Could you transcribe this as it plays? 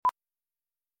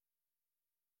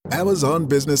Amazon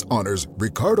Business honors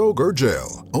Ricardo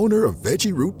Gurgel, owner of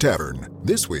Veggie Root Tavern.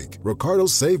 This week, Ricardo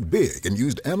saved big and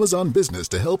used Amazon Business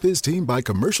to help his team buy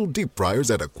commercial deep fryers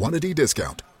at a quantity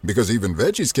discount. Because even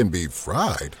veggies can be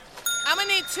fried. I'm gonna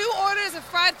need 2 orders of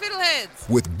fried fiddleheads.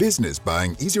 With business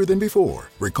buying easier than before,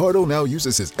 Ricardo now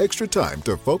uses his extra time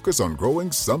to focus on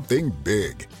growing something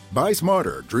big. Buy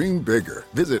smarter, dream bigger.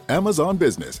 Visit Amazon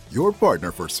Business, your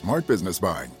partner for smart business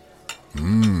buying.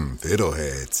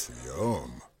 Fiddleheads.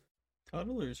 Yum.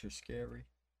 Toddlers are scary.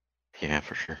 Yeah,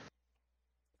 for sure.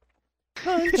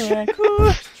 Fun the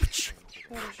raccoon.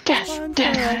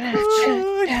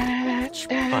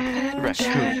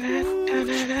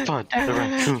 Fun the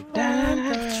raccoon. Fun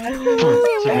the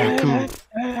raccoon.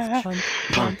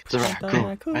 Fun the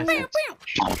raccoon.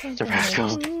 Fun the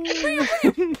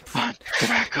raccoon. Fun the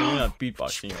raccoon. I'm not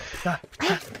beatboxing.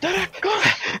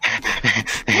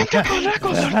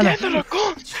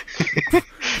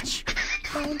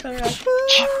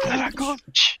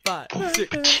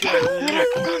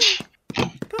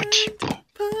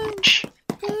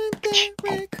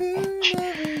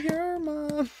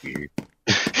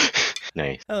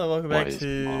 Nice. Hello, welcome back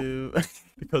to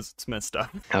because it's messed up.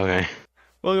 Okay.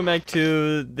 Welcome back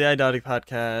to the Idiotic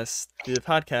Podcast, the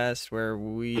podcast where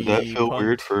we. Did that feel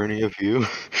weird for any of you?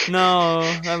 No,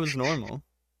 that was normal.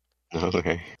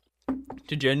 Okay.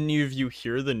 Did any of you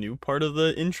hear the new part of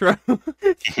the intro?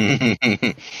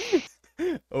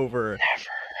 Over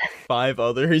 5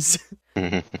 others.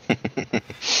 I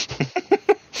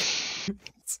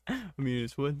mean,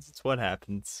 it's what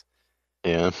happens.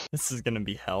 Yeah. This is gonna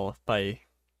be hell by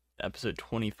episode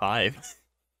 25.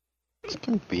 It's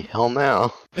gonna be hell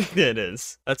now. It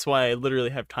is. That's why I literally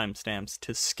have timestamps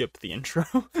to skip the intro.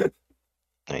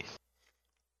 Nice.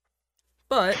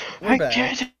 But we're I back.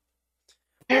 can't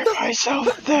hear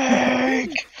myself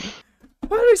think.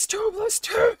 What is 2 plus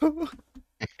 2?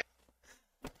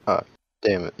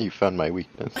 Damn it, you found my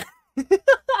weakness.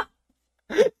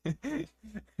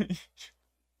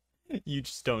 You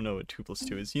just don't know what 2 plus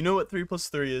 2 is. You know what 3 plus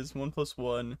 3 is, 1 plus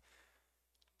 1,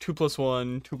 2 plus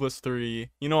 1, 2 plus 3.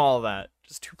 You know all that.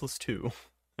 Just 2 plus 2.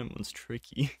 That one's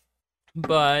tricky.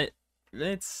 But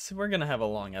we're gonna have a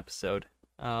long episode.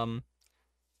 So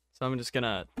I'm just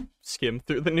gonna skim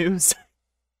through the news.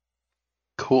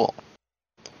 Cool.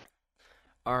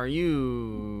 Are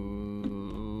you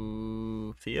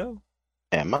Theo?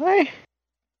 Am I?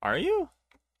 Are you?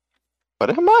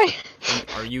 What am I?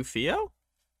 Are you Theo?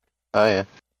 Oh yeah.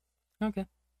 Okay.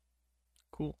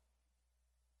 Cool.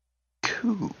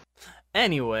 Cool.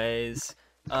 Anyways,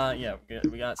 yeah,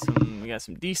 we got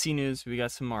some DC news, we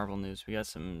got some Marvel news, we got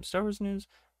some Star Wars news,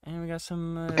 and we got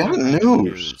some got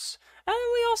news. And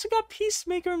we also got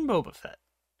Peacemaker and Boba Fett.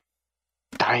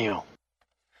 Damn.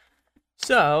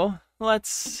 So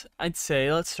let's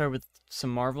start with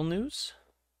some Marvel news.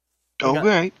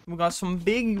 Okay. We got some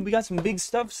big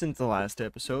stuff since the last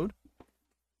episode.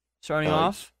 Starting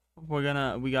off, we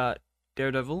got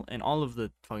Daredevil and all of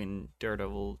the fucking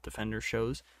Daredevil Defender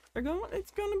shows.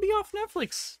 It's gonna be off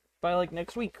Netflix by like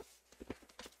next week.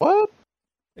 What?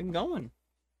 They're going.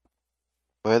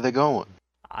 Where are they going?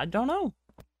 I don't know.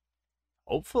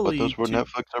 Hopefully, But those were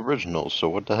Netflix originals, so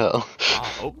what the hell? I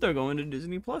hope they're going to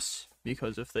Disney Plus,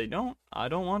 because if they don't, I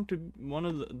don't want one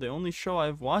of the only show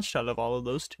I've watched out of all of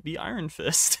those to be Iron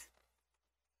Fist.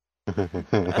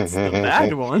 That's the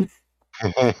bad one.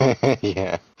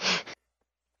 Yeah.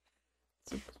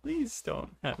 So please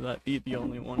don't have that be the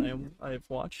only one I've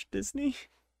watched Disney.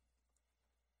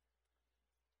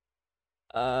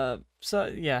 So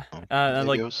yeah, They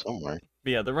like go somewhere.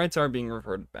 yeah, the rights are being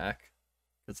reverted back,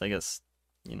 because I guess,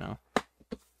 you know,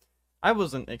 I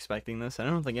wasn't expecting this. I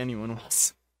don't think anyone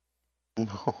was.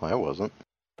 No, I wasn't.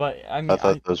 But I mean, I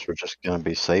thought those were just gonna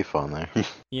be safe on there.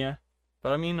 yeah,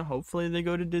 but I mean, hopefully they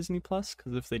go to Disney Plus,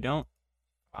 because if they don't,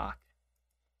 fuck.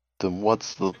 Then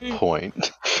what's the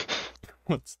point?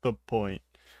 What's the point?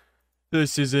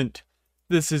 This isn't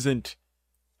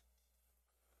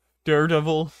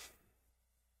Daredevil.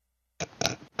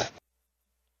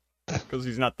 Because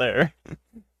he's not there.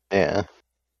 Yeah.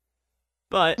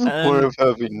 But What's the point of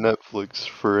having Netflix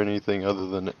for anything other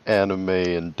than anime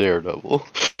and Daredevil?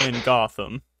 in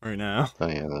Gotham right now. Oh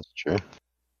yeah, that's true.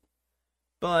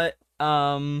 But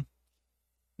then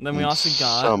we also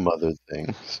got some other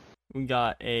things. we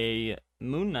got a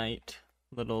Moon Knight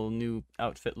little new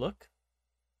outfit look.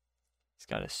 He's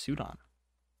got a suit on.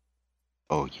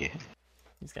 Oh yeah.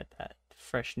 He's got that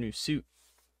fresh new suit.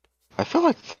 I feel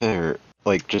like they're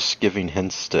like just giving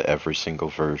hints to every single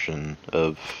version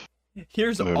of.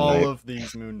 Here's Moon all Knight. of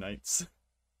these Moon Knights.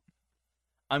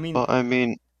 I mean, Well, I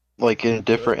mean, Like in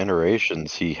different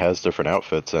iterations, he has different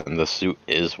outfits, and the suit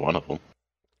is one of them.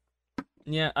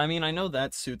 Yeah, I mean, I know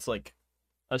that suit's like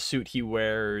a suit he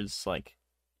wears like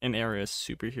in areas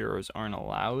superheroes aren't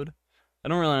allowed. I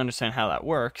don't really understand how that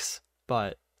works,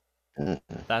 but Mm-mm.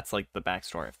 that's like the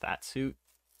backstory of that suit.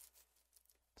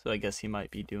 So I guess he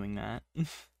might be doing that. But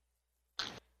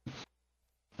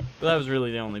that was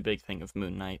really the only big thing of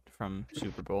Moon Knight from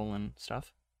Super Bowl and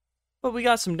stuff. But we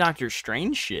got some Doctor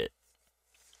Strange shit.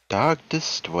 Doctor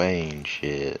Strange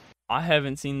shit. I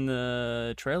haven't seen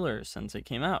the trailer since it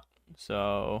came out,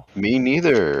 so... Me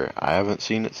neither. I haven't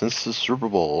seen it since the Super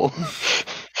Bowl.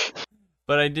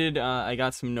 But I did, I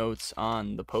got some notes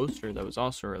on the poster that was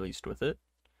also released with it.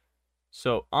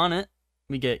 So on it,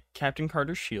 we get Captain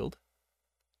Carter's shield.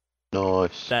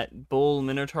 Nice. That bull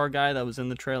Minotaur guy that was in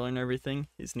the trailer and everything,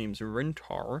 his name's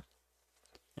Rintar.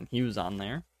 And he was on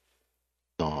there.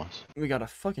 Nice. We got a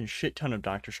fucking shit ton of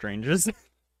Doctor Stranges.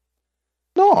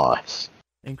 Nice.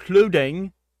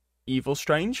 Including Evil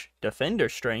Strange, Defender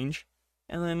Strange,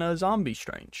 and then a Zombie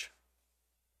Strange.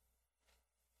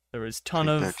 There was a ton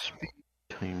of... Speed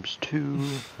times 2.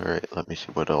 Alright, let me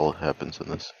see what all happens in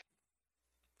this.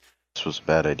 This was a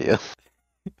bad idea.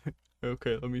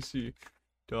 Okay, let me see.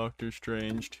 Doctor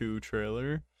Strange 2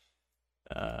 trailer.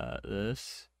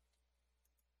 This.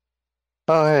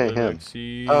 Oh, hey, him.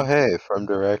 Galaxy Oh, hey, from times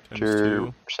director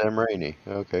 2. Sam Raimi.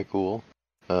 Okay, cool.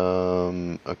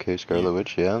 Okay, Scarlet Yeah.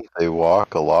 Witch, yeah. They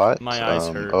walk a lot. My eyes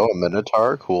hurt. Oh, a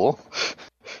Minotaur, cool.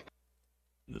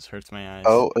 This hurts my eyes.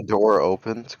 Oh, a door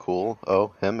opens, cool.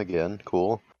 Oh, him again,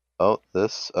 cool. Oh,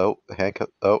 this, oh, handcuff,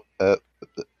 oh,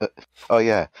 oh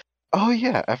yeah. Oh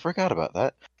yeah, I forgot about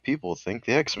that. People think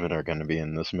the X-Men are gonna be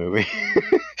in this movie.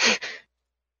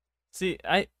 See,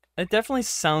 it definitely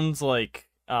sounds like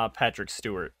Patrick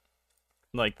Stewart.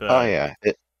 Like the... Oh yeah,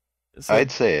 So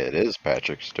I'd say it is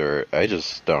Patrick Stewart. I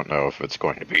just don't know if it's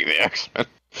going to be the X-Men.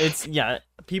 it's, yeah,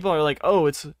 people are like, oh,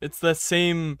 it's the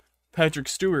same Patrick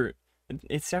Stewart.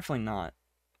 It's definitely not.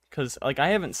 Because, like, I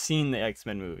haven't seen the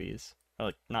X-Men movies. Or,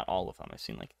 like, not all of them. I've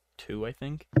seen, like, 2, I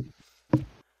think.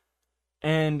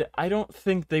 And I don't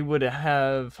think they would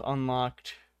have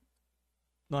unlocked,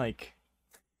 like,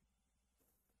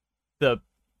 the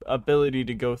ability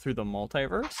to go through the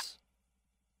multiverse.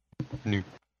 No.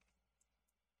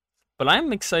 But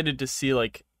I'm excited to see,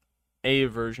 like, a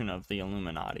version of the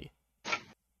Illuminati.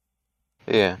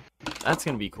 Yeah. That's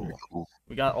gonna be cool. Very cool.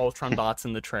 We got Ultron dots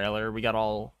in the trailer. We got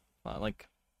all, like,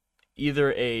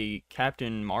 either a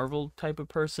Captain Marvel type of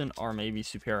person or maybe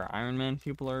Superior Iron Man.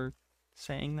 People are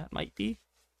saying that might be.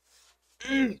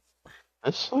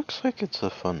 This looks like it's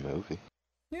a fun movie.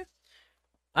 Yeah.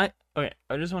 Okay,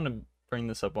 I just want to bring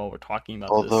this up while we're talking about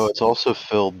Although this. it's also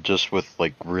filled just with,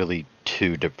 like, really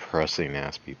two depressing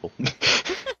ass people.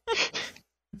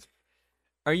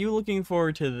 Are you looking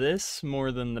forward to this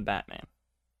more than the Batman?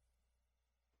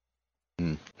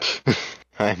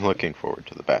 I'm looking forward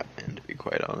to the Batman, to be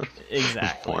quite honest.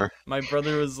 Exactly. More. My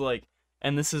brother was like,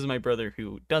 and this is my brother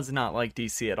who does not like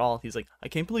DC at all. He's like, I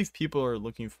can't believe people are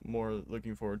looking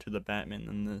forward to the Batman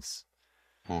than this.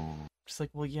 Oh. Just like,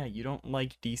 well, yeah, you don't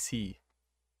like DC.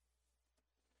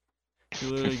 He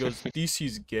literally goes,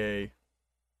 DC's gay.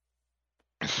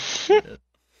 Shit.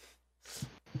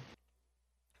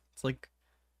 It's like,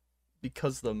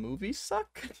 because the movies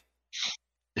suck?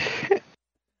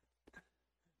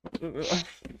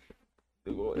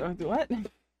 What?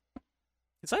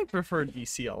 Because I prefer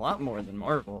DC a lot more than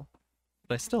Marvel,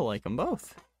 but I still like them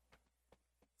both.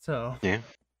 So Yeah.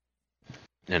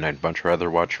 And I'd much rather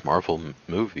watch Marvel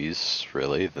movies,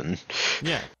 really, than...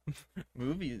 yeah,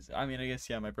 movies. I mean, I guess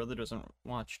yeah. My brother doesn't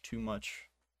watch too much,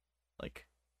 like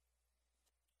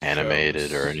animated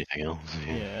shows. or anything else.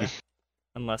 Yeah,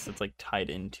 unless it's like tied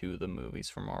into the movies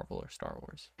for Marvel or Star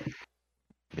Wars.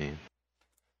 Yeah.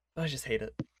 I just hate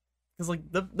it. Cause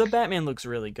like the Batman looks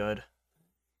really good.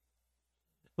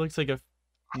 Looks like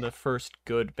the first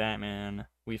good Batman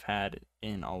we've had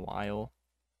in a while.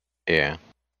 Yeah,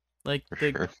 Like for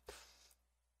the sure.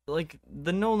 like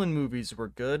the Nolan movies were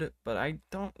good, but I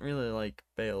don't really like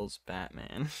Bale's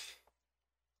Batman.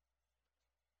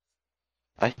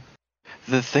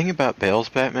 The thing about Bale's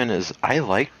Batman is I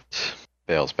liked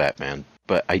Bale's Batman,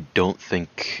 but I don't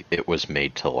think it was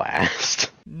made to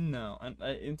last. No, and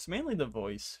it's mainly the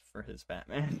voice for his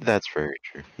Batman. That's very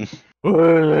true.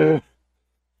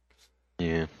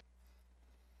 Yeah.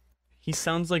 He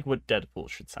sounds like what Deadpool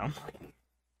should sound like.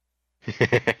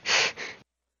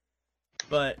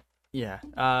 But yeah,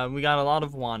 we got a lot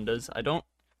of Wandas. I don't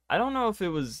know if it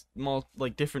was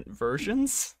like different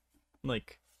versions,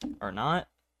 like or not.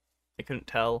 I couldn't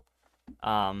tell.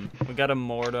 We got a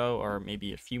Mordo or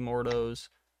maybe a few Mordos.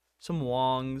 some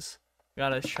Wongs, we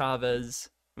got a Chavez,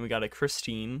 and we got a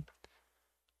Christine.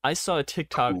 I saw a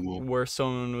TikTok where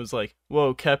someone was like,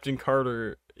 "Whoa, Captain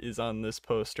Carter is on this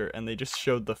poster," and they just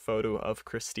showed the photo of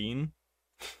Christine.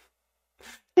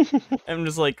 I'm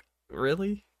just like,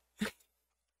 really?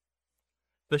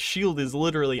 The shield is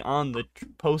literally on the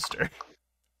poster.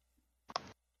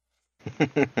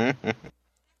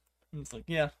 It's like,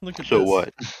 yeah, look at this. So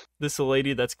what? This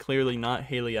lady that's clearly not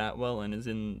Haley Atwell and is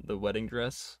in the wedding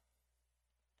dress.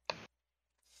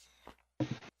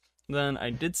 Then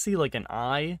I did see like an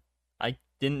eye. I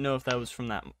didn't know if that was from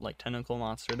that like tentacle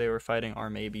monster they were fighting, or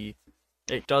maybe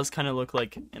it does kind of look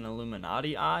like an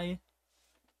Illuminati eye.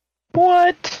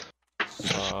 What?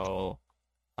 So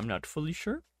I'm not fully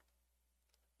sure.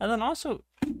 And then also,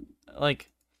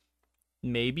 like,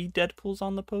 maybe Deadpool's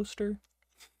on the poster.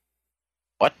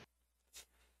 What?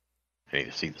 I need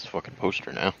to see this fucking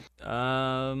poster now.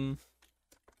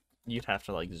 You'd have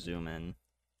to like zoom in.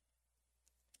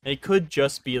 It could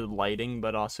just be lighting,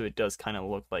 but also it does kind of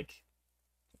look like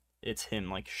it's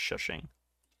him like shushing.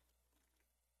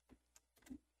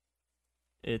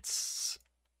 It's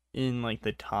in like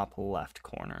the top left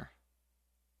corner,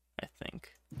 I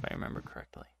think, if I remember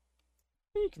correctly.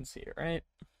 You can see it, right?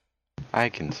 I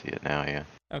can see it now, yeah.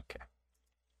 Okay.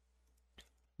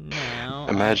 Now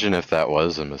Imagine if that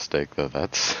was a mistake, though.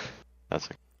 That's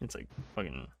it's like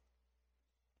fucking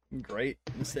great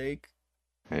mistake.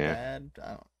 Yeah. Bad, I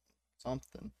don't,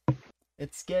 something.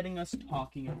 It's getting us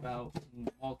talking about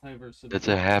Multiverse of It's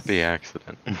a happy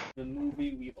accident. the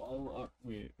movie we've all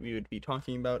we would be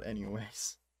talking about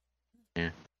anyways.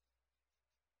 Yeah.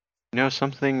 You know,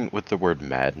 something with the word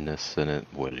madness in it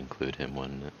would include him,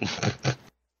 wouldn't it?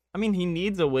 I mean, he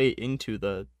needs a way into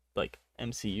the like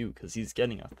MCU because he's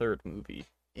getting a third movie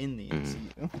in the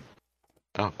MCU.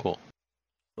 Oh, cool.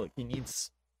 Like he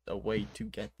needs a way to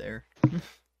get there.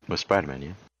 With Spider-Man,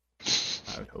 yeah.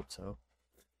 I would hope so.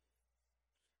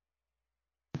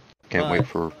 Can't wait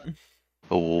for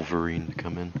a Wolverine to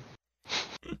come in.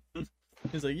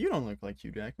 He's like, you don't look like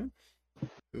Hugh Jackman.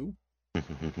 Who?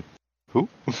 Who?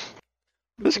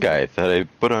 This guy that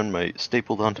I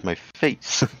stapled onto my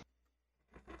face.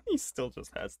 He still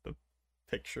just has the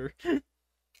picture.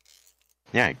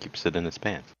 Yeah, he keeps it in his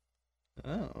pants.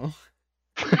 Oh.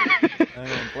 I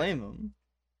don't blame him.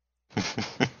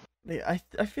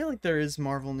 I feel like there is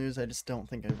Marvel news, I just don't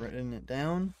think I've written it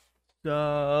down.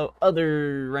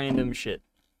 Other random shit.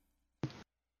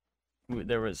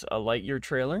 There was a Lightyear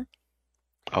trailer.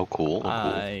 Oh, cool.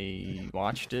 I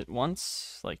watched it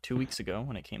once, like 2 weeks ago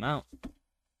when it came out.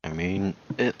 I mean,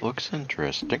 it looks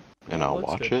interesting, and I'll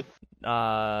watch it.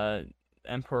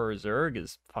 Emperor Zurg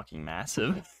is fucking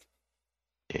massive.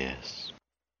 Yes.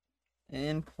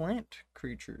 And plant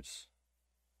creatures.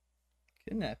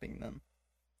 Kidnapping them.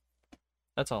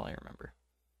 That's all I remember.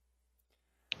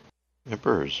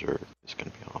 Emperor Zurg is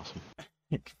gonna be awesome.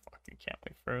 I fucking can't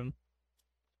wait for him.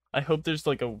 I hope there's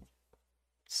like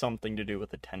something to do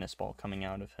with a tennis ball coming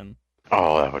out of him.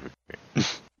 Oh, that would be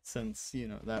great. Since,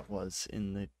 that was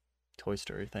in the Toy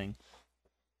Story thing.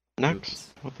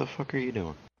 Next, what the fuck are you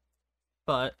doing?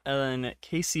 But, and then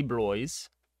Casey Bloys,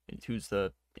 who's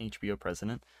the HBO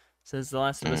president, says The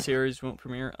Last of Us series won't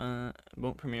premiere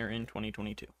in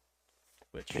 2022.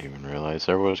 Which I didn't even realize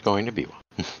there was going to be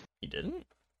one. he didn't?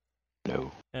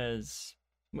 No. As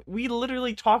we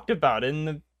literally talked about it in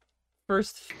the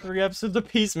first 3 episodes of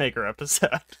Peacemaker episode.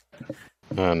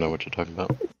 I don't know what you're talking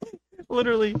about.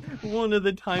 Literally, one of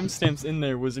the timestamps in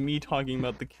there was me talking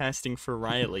about the casting for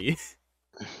Riley.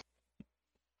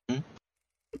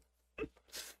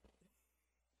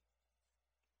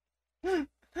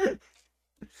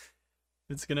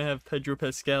 It's gonna have Pedro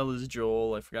Pascal as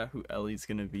Joel. I forgot who Ellie's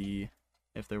gonna be,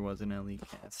 if there was an Ellie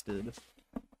casted.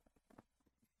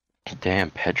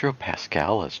 Damn, Pedro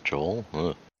Pascal as Joel?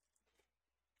 Ugh.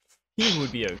 He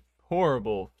would be a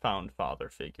horrible found father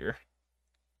figure.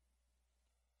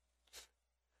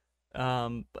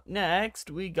 But next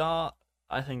we got,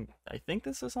 I think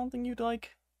this is something you'd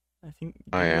like. I think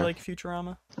you like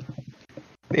Futurama?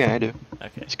 Yeah, I do.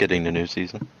 Okay. It's getting the new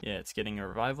season. Yeah, it's getting a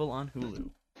revival on Hulu,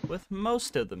 with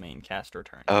most of the main cast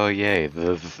returning. Oh, yay,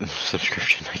 the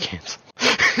subscription I canceled.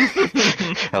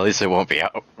 At least it won't be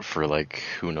out for, like,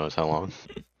 who knows how long.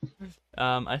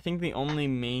 I think the only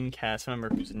main cast member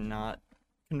who's not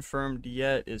confirmed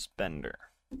yet is Bender.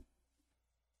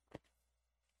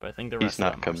 But I think the rest He's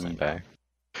not of them coming back.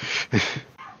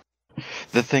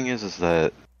 The thing is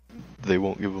that they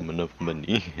won't give him enough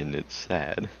money, and it's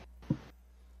sad.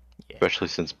 Yeah. Especially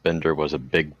since Bender was a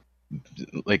big...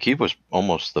 Like, he was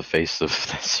almost the face of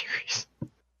that series.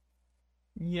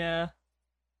 Yeah.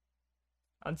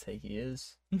 I'd say he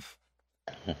is.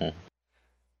 Mhm.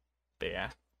 But yeah.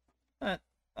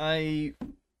 I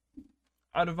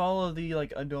out of all of the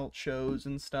like adult shows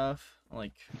and stuff,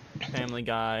 like Family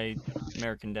Guy,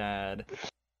 American Dad,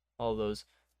 all those,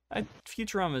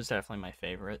 Futurama is definitely my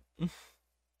favorite.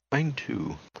 Mine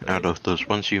too, out of those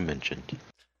ones you mentioned.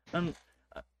 Um,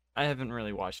 I haven't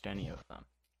really watched any of them,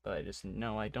 but I just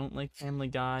know I don't like Family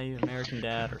Guy, American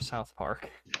Dad, or South Park.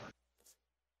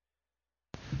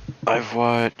 I've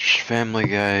watched Family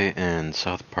Guy and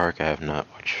South Park. I have not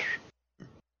watched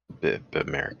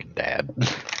American Dad.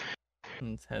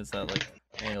 It has that like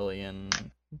alien.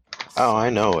 Oh, I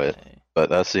know it, sci-fi. but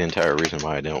that's the entire reason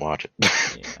why I didn't watch it.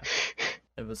 Yeah,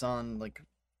 it was on like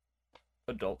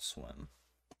Adult Swim.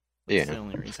 That's Yeah. the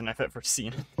only reason I've ever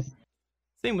seen it.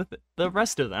 Same with the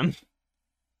rest of them.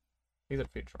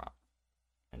 Except Futurama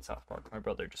and South Park. My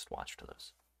brother just watched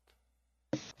those.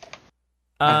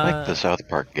 I like the South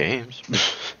Park games.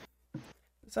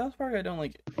 South Park I don't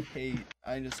like hate.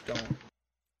 I just don't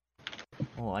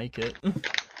like it.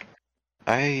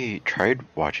 I tried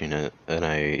watching it, and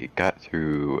I got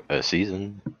through a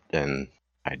season, and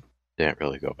I didn't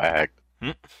really go back.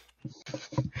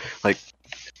 Like,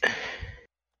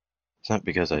 it's not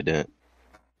because I didn't,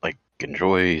 like,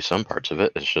 enjoy some parts of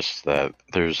it, it's just that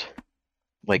there's,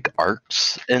 like,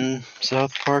 arcs in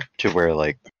South Park to where,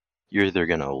 like, you're either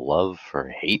gonna love or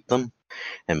hate them,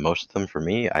 and most of them, for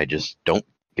me, I just don't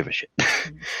give a shit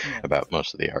Yeah. about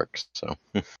most of the arcs, so.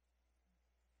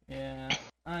 Yeah,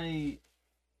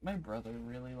 my brother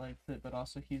really likes it, but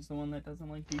also he's the one that doesn't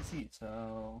like DC,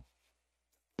 so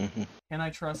Mhm. can I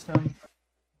trust him?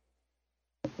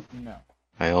 No.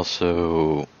 I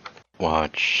also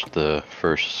watched the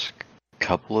first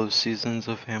couple of seasons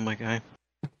of Family Guy,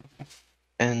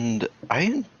 and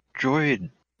I enjoyed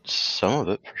some of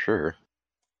it for sure.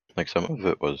 Like, some of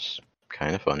it was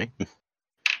kind of funny.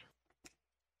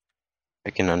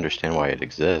 I can understand why it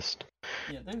exists.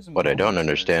 Yeah, there's What I don't moments where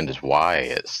understand it's is why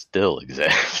it still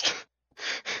exists.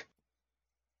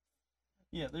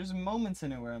 Yeah, there's moments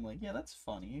in it where I'm like, yeah, that's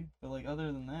funny, but like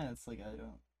other than that, it's like I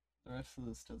don't. The rest of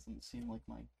this doesn't seem like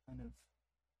my kind of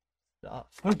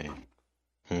stuff.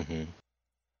 Mhm.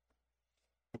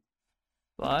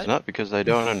 But It's not because I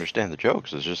don't understand the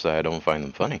jokes, it's just that I don't find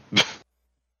them funny.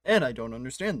 and I don't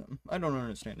understand them. I don't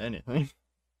understand anything.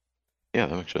 Yeah,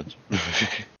 that makes sense.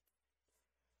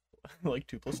 Like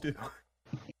 2 + 2.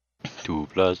 2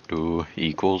 + 2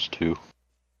 = 2.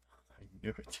 I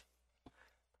knew it.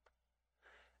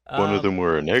 One of them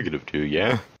were a -2,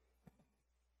 yeah?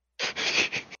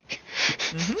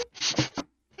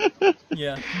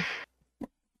 Yeah.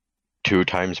 2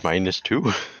 times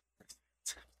 -2?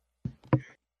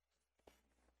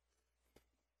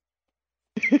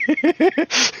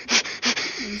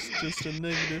 It's just a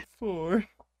 -4.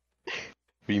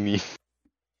 What do you mean?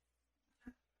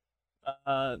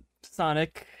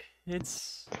 Sonic,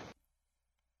 it's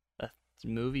a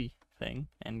movie thing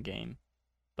and game.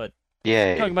 But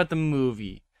Yay. talking about the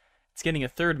movie, it's getting a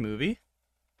 3rd movie.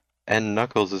 And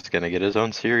Knuckles is gonna get his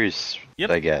own series, Yep.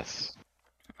 I guess.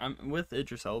 I'm with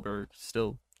Idris Elba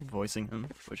still voicing him,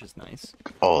 which is nice.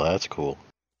 Oh, that's cool.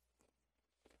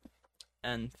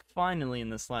 And finally, in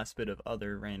this last bit of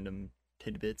other random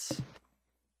tidbits,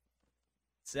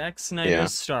 Zack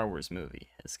Snyder's Star Wars movie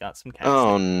has got some casting.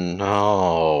 Oh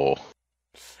no.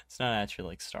 It's not actually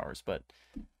like Star Wars, but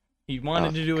he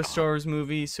wanted to do a God. Star Wars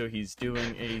movie, so he's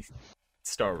doing a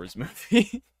Star Wars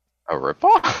movie. A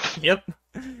ripoff? Yep.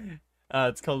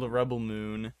 It's called The Rebel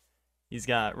Moon. He's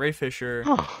got Ray Fisher,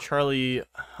 Huh. Charlie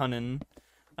Hunnam,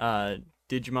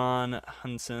 Digimon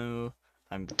Hansu.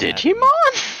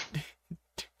 Digimon?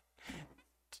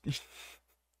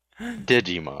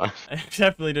 Digimon. I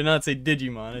definitely did not say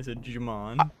Digimon. I said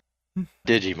Digimon.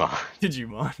 Digimon.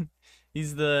 Digimon.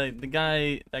 He's the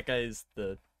guy. That guy's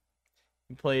the.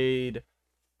 He played.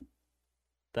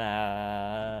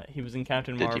 That he was in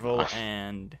Captain Marvel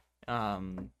Digimon.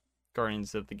 and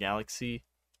Guardians of the Galaxy.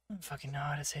 I don't fucking know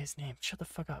how to say his name. Shut the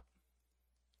fuck up.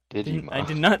 Digimon. I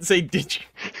did not say Digi.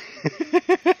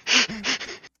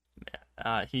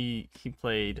 He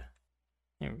played.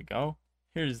 Here we go.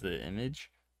 Here's the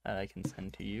image that I can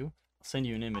send to you. I'll send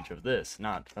you an image of this,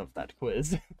 not of that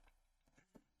quiz.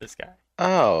 This guy.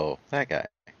 Oh, that guy.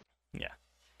 Yeah.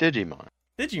 Digimon.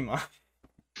 Digimon.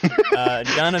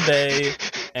 Donna Bay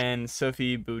and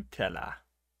Sophie Boutella.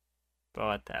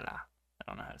 I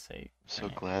don't know how to say. So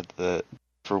glad that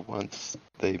for once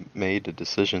they made a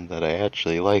decision that I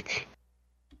actually like.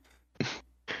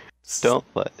 Don't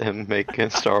let him make a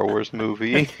Star Wars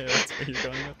movie. Okay, that's where you're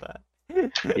going with that.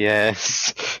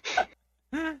 Yes.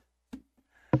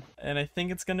 And I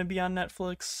think it's gonna be on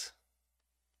Netflix.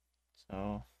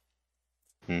 So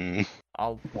Hmm.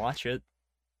 I'll watch it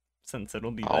since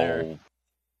it'll be there.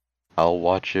 I'll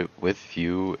watch it with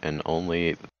you, and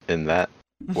only in that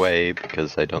way,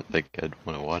 because I don't think I'd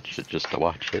want to watch it just to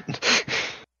watch it.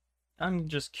 I'm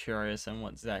just curious on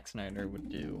what Zack Snyder would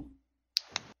do.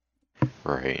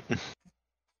 Right.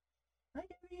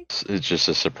 Maybe. It's just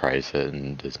a surprise hit,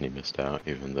 and Disney missed out,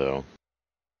 even though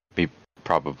he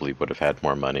probably would have had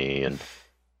more money and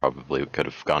probably could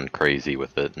have gone crazy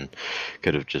with it and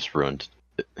could have just ruined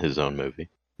his own movie,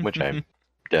 which I'm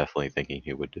definitely thinking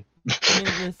he would do. I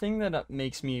mean, the thing that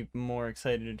makes me more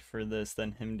excited for this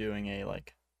than him doing a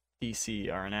like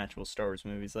DC or an actual Star Wars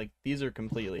movies, like these are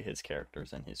completely his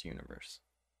characters and his universe.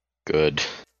 Good.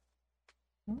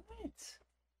 What?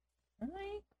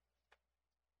 Really?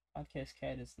 Podcast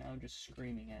cat is now just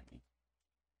screaming at me.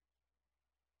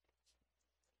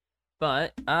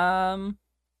 But how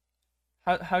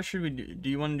should we do? Do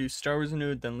you want to do Star Wars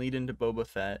news, then lead into Boba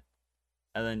Fett,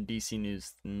 and then DC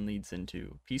news, then leads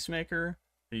into Peacemaker? Or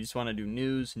do you just want to do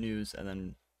news, and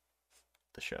then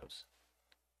the shows?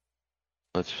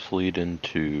 Let's lead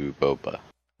into Boba.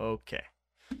 Okay.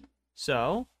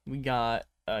 So we got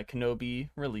Kenobi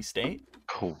release date.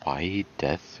 Kawaii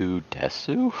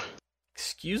Desu?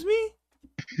 Excuse me?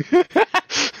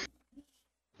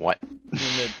 What? When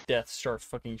the Death Star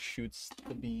fucking shoots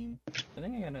the beam. I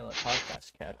think I gotta let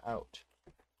Podcast Cat out.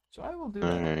 So I will do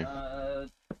that.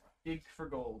 Dig for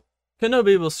gold.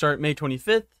 Kenobi will start May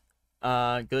 25th.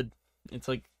 Good. It's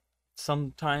like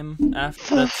sometime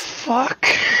after The that's... fuck?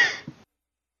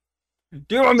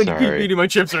 Do you want me to keep Sorry. eating my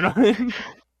chips or not?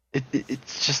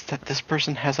 It's just that this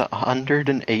person has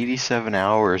 187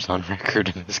 hours on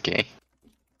record in this game.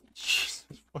 Jesus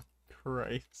fucking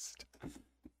Christ.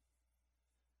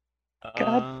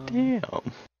 God damn.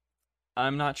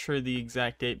 I'm not sure the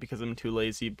exact date because I'm too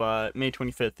lazy, but May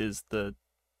 25th is the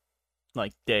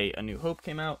day A New Hope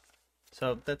came out.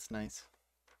 So that's nice.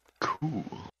 Cool.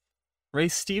 Ray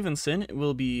Stevenson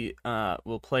will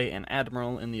play an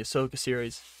admiral in the Ahsoka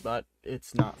series, but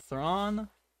it's not Thrawn.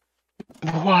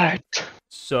 What?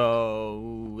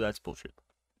 So that's bullshit.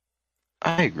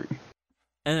 I agree.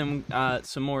 And then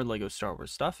some more Lego Star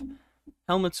Wars stuff.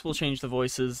 Helmets will change the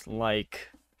voices, like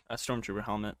a Stormtrooper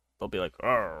helmet. They'll be like,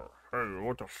 "Oh, hey,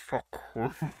 what the fuck?"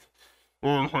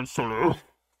 Han Solo.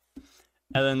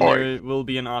 And then there will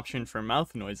be an option for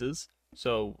mouth noises.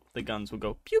 So the guns will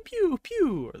go pew pew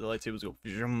pew, or the lightsabers go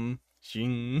zhum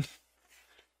zing.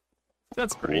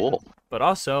 That's Cool. great. But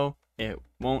also, it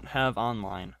won't have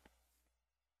online.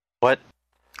 What?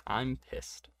 I'm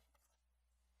pissed.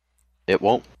 It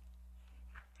won't.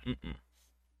 Mm-mm.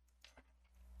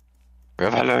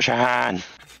 Revolution!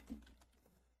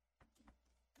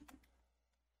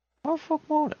 How the fuck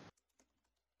won't it?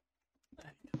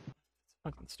 It's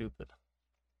fucking stupid.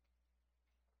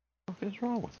 What is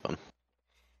wrong with them?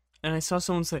 And I saw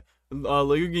someone say,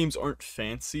 Lego games aren't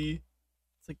fancy.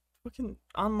 It's like, fucking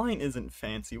online isn't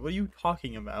fancy. What are you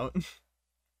talking about?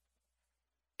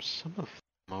 Some of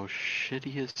the most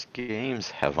shittiest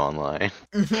games have online.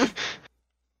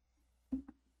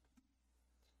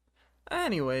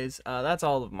 Anyways, that's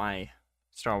all of my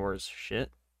Star Wars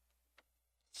shit.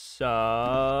 So,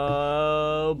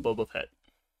 Boba Fett.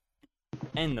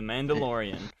 And The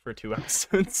Mandalorian for 2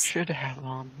 episodes. Should have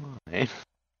online.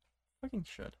 Fucking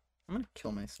should. I'm gonna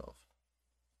kill myself.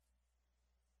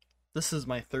 This is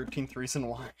my 13th reason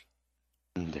why.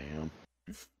 Damn.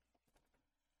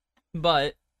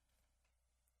 But,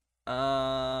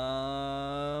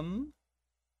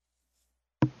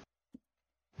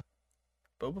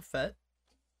 Boba Fett,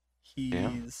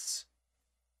 he's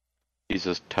He's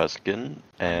a Tuscan,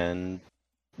 and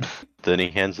then he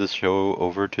hands this show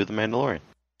over to the Mandalorian.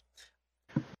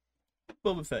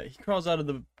 Boba Fett. He crawls out of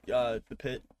the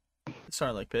pit,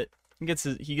 Starlight pit.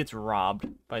 He gets robbed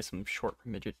by some short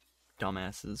midget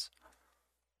dumbasses,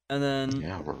 and then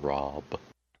Yeah, Rob.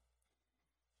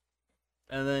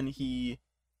 And then he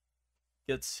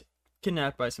gets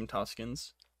kidnapped by some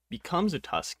Tuskens, becomes a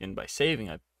Tusken by saving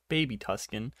a baby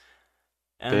Tusken.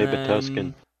 And Baby then,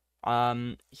 Tusken.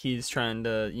 He's trying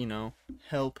to,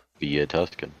 help. Be a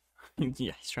Tuscan.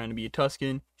 Yeah, he's trying to be a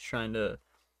Tusken. He's trying to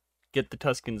get the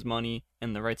Tuskens' money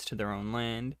and the rights to their own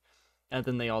land. And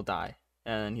then they all die.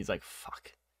 And then he's like,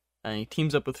 fuck. And he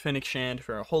teams up with Fennec Shand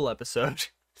for a whole episode.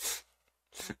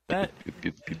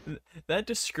 That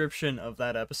description of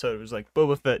that episode was like,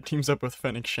 Boba Fett teams up with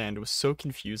Fennec Shand was so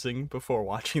confusing before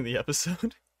watching the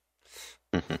episode.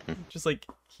 Just like,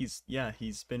 he's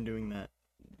been doing that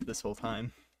this whole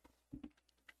time.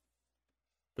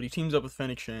 But he teams up with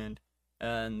Fennec Shand,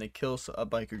 and they kill a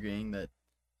biker gang that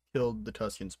killed the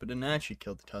Tuskens, but didn't actually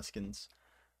kill the Tuskens.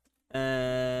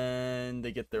 and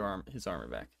they get his armor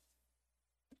back.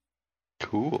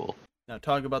 Cool. Now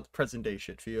talk about the present day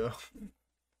shit, Fio.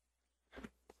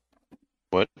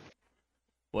 What?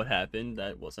 What happened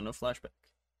that wasn't a flashback?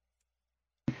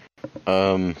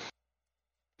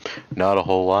 Not a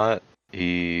whole lot.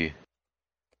 He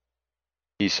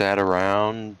sat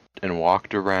around and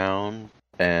walked around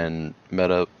and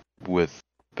met up with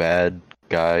bad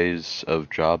guys of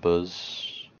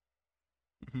Jabba's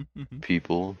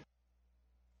people.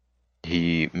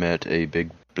 He met a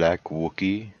big black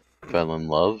Wookiee, fell in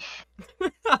love.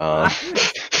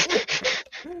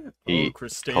 He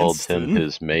called him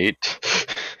his mate.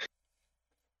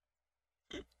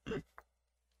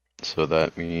 So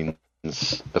that means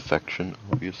affection,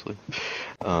 obviously.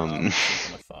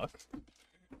 Fuck.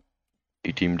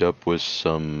 He teamed up with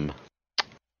some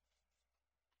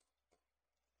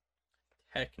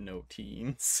Heck no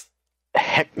teens.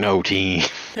 Heck no teen.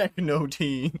 Heck no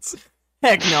teens.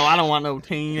 Heck no, I don't want no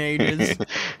teenagers.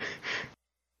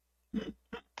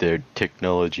 They're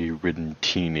technology-ridden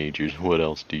teenagers. What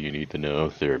else do you need to know?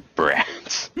 They're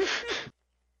brats.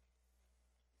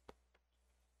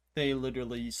 They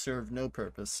literally serve no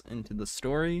purpose into the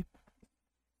story.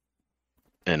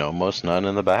 And almost none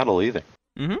in the battle either.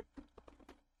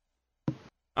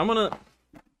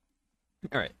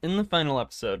 Alright, in the final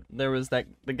episode, there was the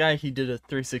guy, he did a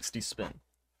 360 spin.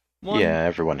 Yeah,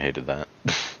 everyone hated that.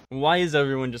 Why is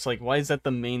everyone just like, why is that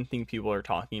the main thing people are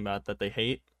talking about that they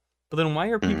hate? But then why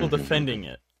are people defending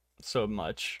it so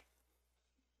much?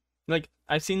 Like,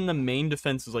 I've seen the main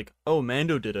defense is like, oh,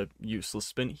 Mando did a useless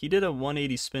spin. He did a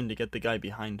 180 spin to get the guy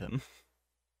behind him.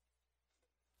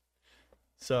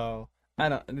 So,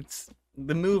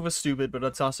 the move was stupid, but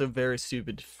it's also very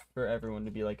stupid for everyone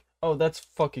to be like, oh, that's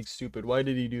fucking stupid. Why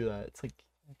did he do that? It's like,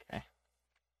 okay.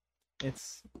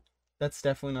 That's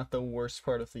definitely not the worst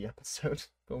part of the episode,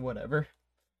 but whatever.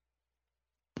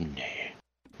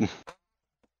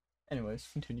 Anyways,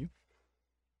 continue.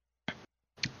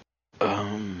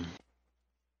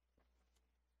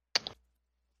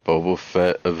 Boba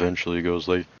Fett eventually goes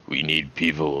like, we need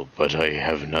people, but I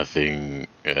have nothing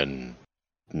and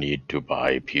need to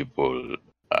buy people.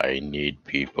 I need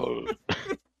people.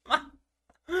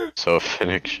 So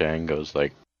Fennec Shand goes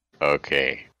like,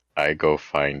 okay, I go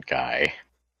find Guy.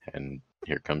 And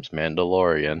here comes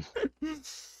Mandalorian.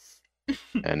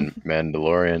 And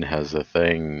Mandalorian has a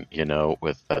thing,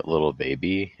 with that little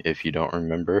baby, if you don't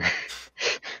remember.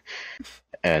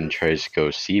 And tries to go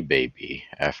see baby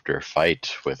after a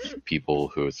fight with people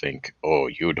who think, oh,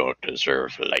 you don't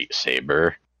deserve a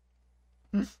lightsaber.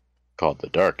 Called the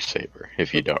dark saber,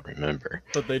 if you don't remember.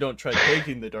 But they don't try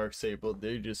taking the dark saber,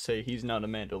 they just say he's not a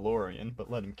Mandalorian, but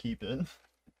let him keep it.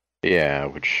 Yeah,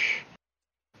 which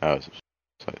I was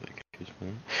slightly confused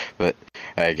with, but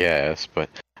I guess,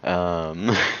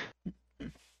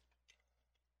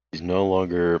 he's no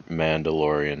longer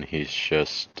Mandalorian, he's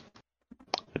just,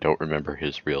 I don't remember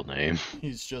his real name.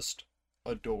 He's just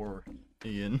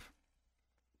Ian.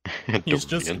 He's He's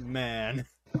just man.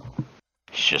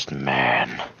 He's just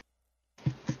man.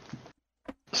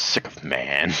 Sick of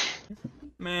man.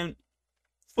 Man.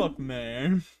 Fuck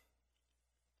man.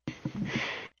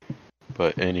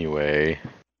 But anyway,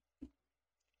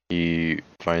 he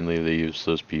finally leaves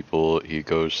those people. He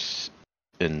goes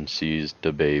and sees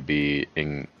the baby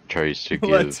and tries to give.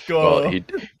 Let's go. Well,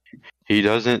 he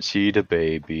doesn't see the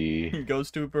baby. He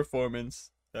goes to a performance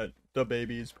that the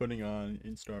baby is putting on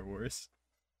in Star Wars.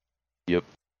 Yep.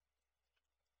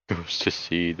 Goes to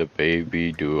see the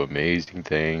baby do amazing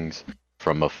things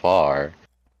from afar.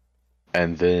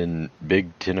 And then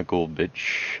big tentacle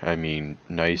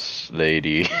nice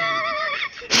lady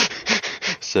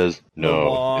says,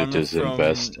 no, it isn't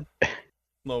best.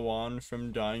 Lawan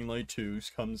from Dying Light 2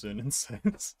 comes in and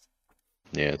says...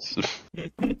 Yes.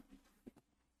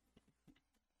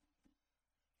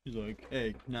 He's like,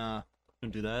 hey, nah,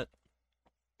 don't do that.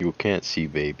 You can't see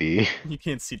baby. You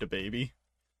can't see the baby.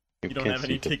 You don't have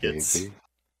any tickets.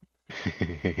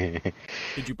 Did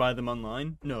you buy them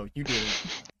online? No, you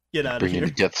didn't. Get out of here. Bring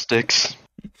in death sticks.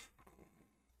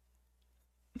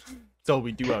 That's all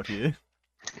we do out here.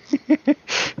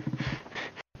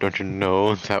 Don't you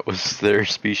know that was their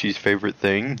species' favorite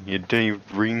thing? You didn't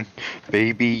bring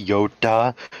baby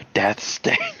Yoda death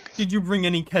stick. Did you bring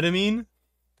any ketamine?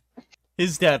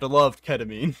 His dad loved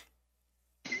ketamine.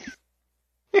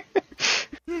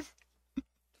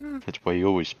 That's why he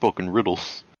always spoke in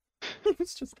riddles. He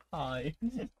was just high.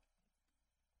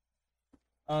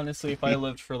 Honestly, if I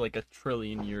lived for like 1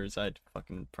 trillion years, I'd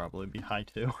fucking probably be high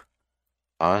too.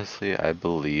 Honestly, I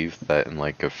believe that in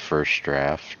like a first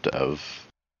draft of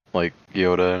like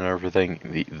Yoda and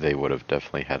everything, they would have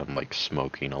definitely had him like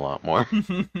smoking a lot more.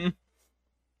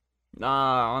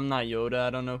 Nah, I'm not Yoda. I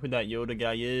don't know who that Yoda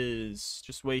guy is.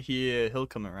 Just wait here. He'll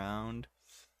come around.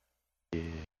 Yeah.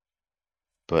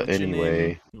 But What's your name?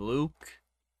 anyway, Luke.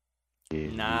 yeah,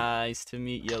 Nice to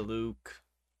meet you, Luke.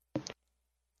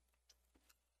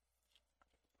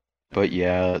 but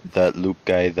yeah, that Luke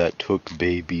guy that took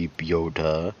baby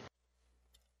Yoda.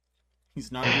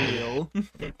 He's not real.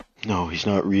 No, he's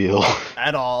not real.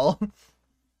 At all.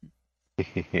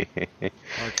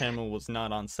 Mark Hamill was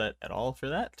not on set at all for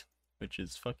that, which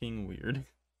is fucking weird.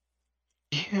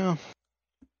 Yeah.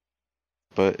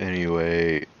 But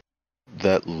anyway,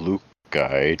 that Luke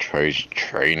guy tries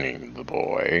training the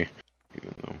boy,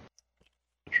 even though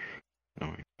no,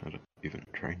 he's not even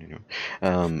training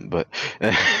him. But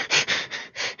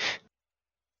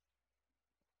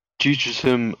teaches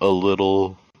him a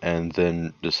little, and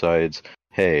then decides,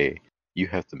 hey, you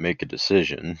have to make a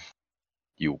decision.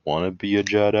 You want to be a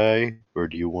Jedi, or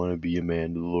do you want to be a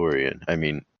Mandalorian? I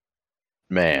mean,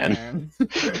 man.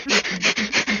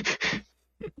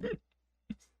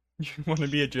 You want to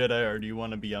be a Jedi or do you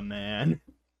want to be a man?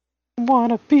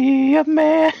 Wanna be a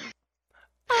man.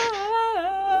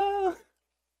 Ah.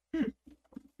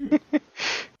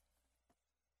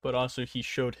 But also he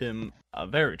showed him a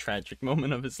very tragic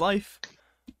moment of his life.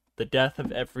 The death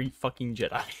of every fucking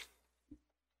Jedi.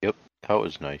 Yep, that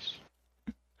was nice.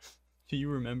 Do you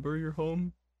remember your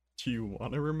home? Do you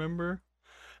want to remember?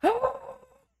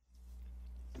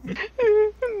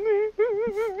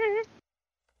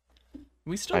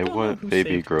 We still I don't know want who baby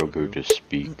saved Grogu to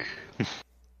speak.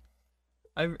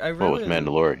 I really... Well, with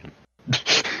Mandalorian.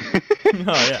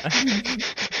 Oh, yeah.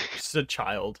 Just a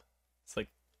child. It's like,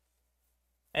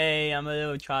 hey, I'm a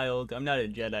little child. I'm not a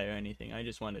Jedi or anything. I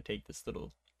just want to take this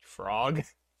little frog.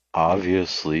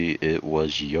 Obviously, it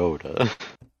was Yoda.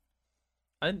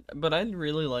 But I'd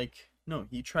really like... No,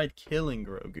 he tried killing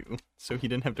Grogu, so he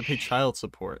didn't have to pay child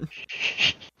support.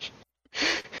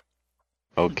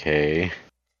 Okay.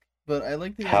 But I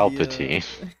like the Palpatine. idea...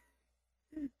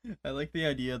 I like the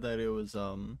idea that it was,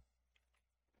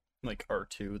 like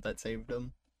R2 that saved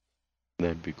him.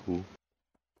 That'd be cool.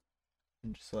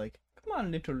 And just like, come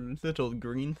on, little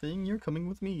green thing, you're coming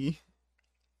with me.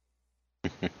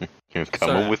 You're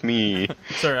coming with me.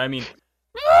 Sorry, I mean...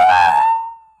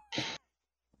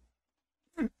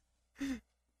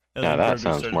 Now that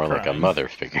sounds more like a mother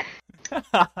figure.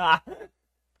 I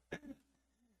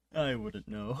wouldn't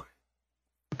know.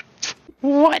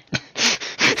 What?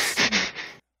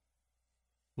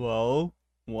 Well,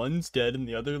 one's dead and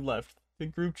the other left the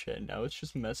group chat. Now it's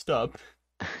just messed up.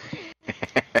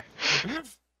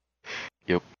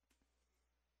 Yep.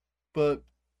 But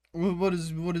what does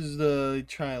the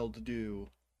child do?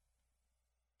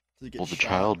 Does it get Well, the shot?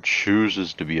 child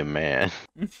chooses to be a man.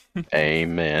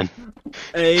 Amen.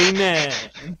 Amen.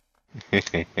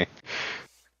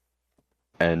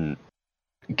 And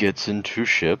gets into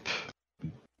ship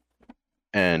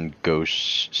and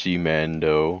goes see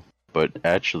Mando, but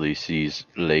actually sees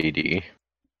Lady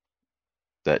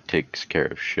that takes care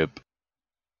of ship.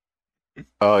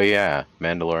 Oh yeah,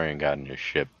 Mandalorian got in his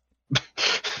ship.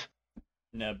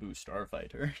 Naboo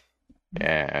Starfighter.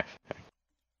 Yeah, I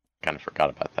kind of forgot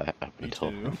about that up Me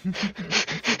until. too.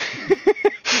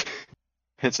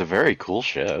 It's a very cool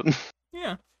ship.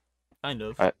 Yeah, kind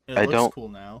of. I It looks don't- cool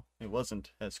now. It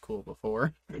wasn't as cool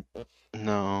before.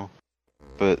 No,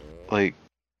 but like,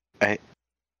 I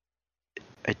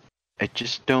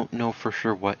just don't know for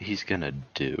sure what he's gonna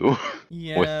do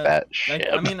Yeah. with that ship.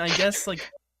 I mean, I guess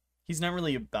like he's not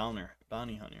really a bounty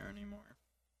hunter anymore.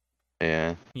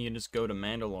 Yeah. He can just go to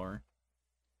Mandalore,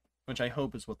 which I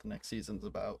hope is what the next season's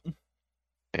about.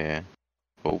 Yeah.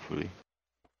 Hopefully.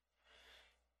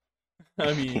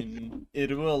 I mean,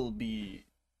 it will be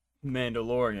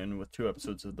Mandalorian with 2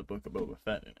 episodes of the Book of Boba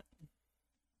Fett in it.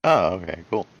 Oh, okay,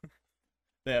 cool.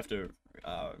 They have to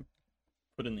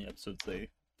put in the episodes they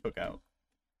took out.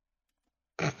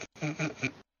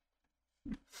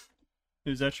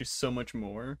 There's actually so much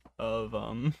more of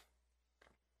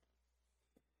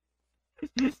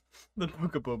the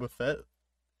Book of Boba Fett.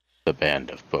 The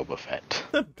band of Boba Fett.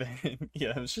 The band.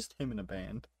 Yeah, it was just him in a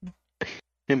band.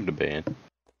 Him the band.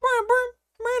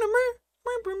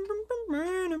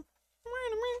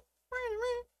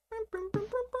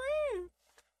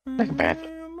 Like a band. Like a Like a band.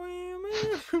 band.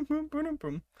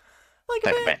 Like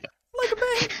a band. Like a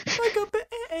band.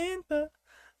 Like a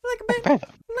Like a band. band.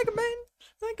 Like a band.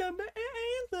 Like a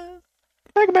band.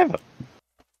 Like a band.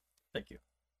 Thank you.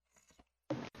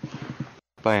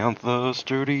 Bantha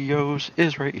Studios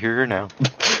is right here now.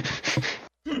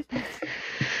 But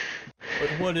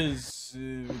what is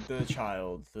the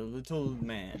child, the little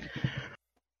man.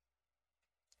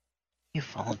 You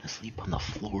falling asleep on the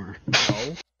floor?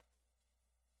 No.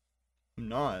 I'm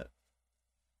not.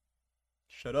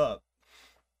 Shut up.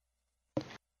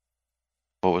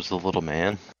 What was the little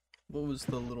man? What was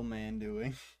the little man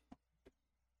doing?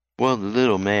 Well, the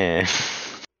little man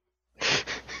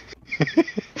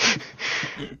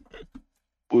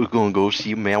we're gonna go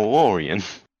see Mandalorian.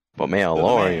 But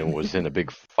Mandalorian was in a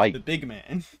big fight. The big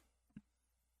man.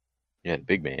 Yeah, the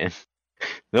big man.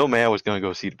 Little man was gonna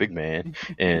go see the big man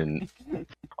and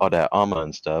all that armor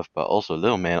and stuff, but also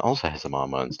little man also has some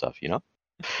armor and stuff, you know?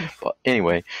 But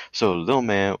anyway, so little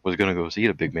man was gonna go see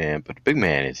the big man, but the big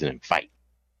man is in a fight.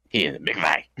 He in a big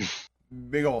fight.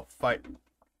 Big old fight.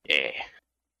 Yeah.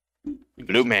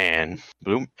 Blue man.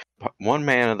 One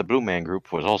man of the blue man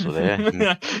group was also there.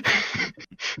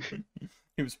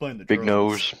 He was playing the Big drums.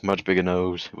 nose, much bigger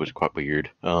nose. It was quite weird.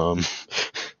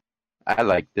 I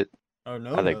liked it. Oh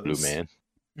no. I like Blue Man.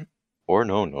 Or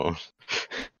no nose.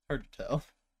 Hard to tell.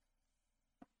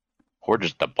 Or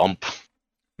just a bump.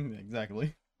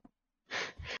 Exactly.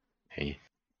 Hey.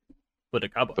 But a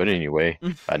cowboy. But anyway,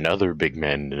 another big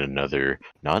man in another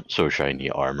not so shiny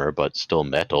armor but still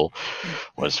metal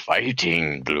was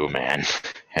fighting Blue Man,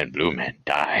 and Blue Man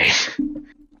died.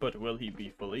 But will he be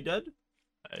fully dead?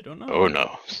 I don't know. Oh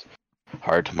no.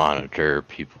 Heart monitor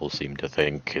people seem to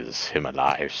think is him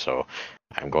alive, so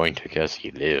I'm going to guess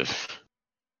he lives.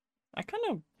 I kind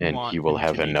of And want he will him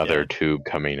have to be another dead. tube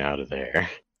coming out of there.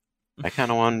 I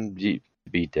kind of want him to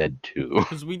be dead too.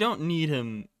 Because we don't need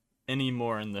him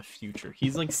anymore in the future.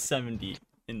 He's like 70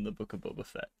 in the Book of Boba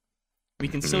Fett. We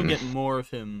can still get more of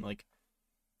him, like,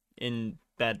 in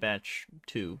Bad Batch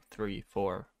 2, 3,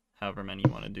 4, however many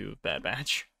you want to do of Bad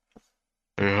Batch.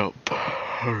 Yep.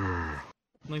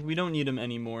 Like, we don't need him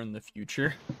anymore in the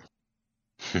future.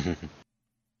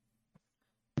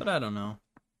 But I don't know.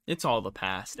 It's all the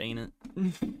past, ain't it?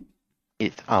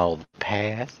 It's all the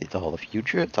past, it's all the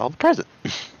future, it's all the present.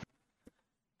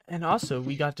 And also,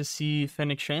 we got to see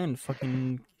Fennec Shand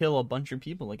fucking kill a bunch of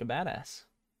people like a badass.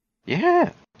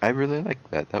 Yeah, I really like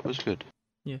that. That was good.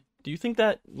 Yeah. Do you think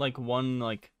that, like, one,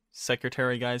 like,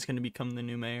 secretary guy is going to become the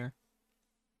new mayor?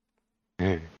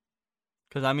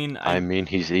 Because, I mean,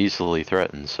 he's easily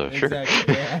threatened, so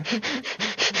exactly, sure. yeah.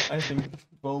 I think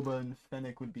Boba and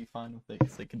Fennec would be fine with it,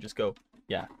 because they could just go,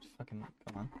 yeah, just fucking,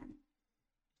 come on.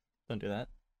 Don't do that.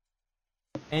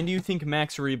 And do you think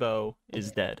Max Rebo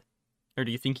is dead? Or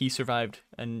do you think he survived,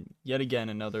 and yet again,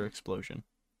 another explosion?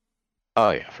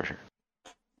 Oh yeah, for sure.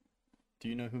 Do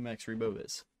you know who Max Rebo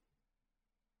is?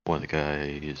 One of the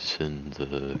guys in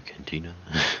the cantina.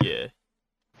 Yeah.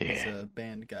 He's Yeah. a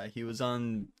band guy. He was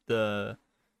on the,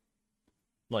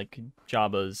 like,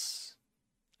 Jabba's,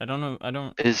 I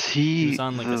don't, Is he? he was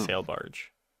on, like, a the- sail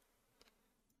barge.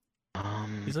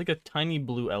 He's like a tiny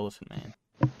blue elephant man.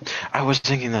 I was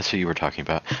thinking that's who you were talking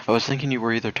about. I was thinking you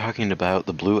were either talking about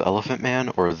the blue elephant man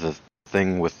or the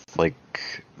thing with, like,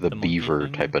 the The monkey beaver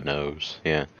thing? type of nose.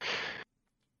 Yeah.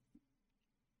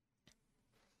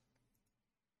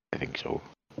 I think so.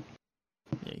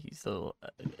 Yeah, he's the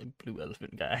blue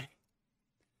elephant guy.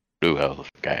 Blue elephant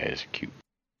guy is cute.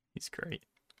 He's great.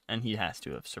 And he has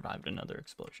to have survived another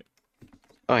explosion.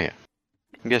 Oh yeah.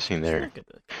 I'm guessing Just they're look at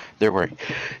the... wearing.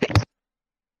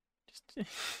 Just...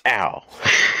 Ow.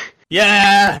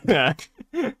 Yeah!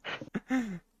 Look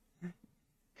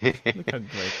how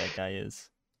great that guy is.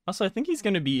 Also, I think he's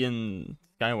going to be in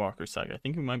Skywalker Saga. I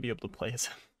think we might be able to play as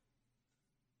him.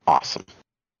 Awesome.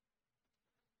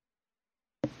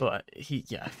 But,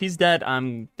 if he's dead,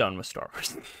 I'm done with Star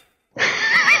Wars.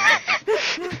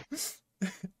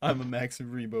 I'm a Max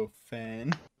Rebo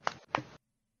fan.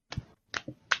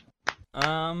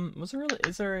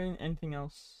 Is there anything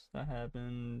else that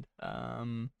happened?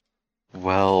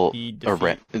 Well, He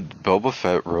Boba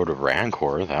Fett rode a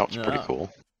Rancor. That was pretty Yeah.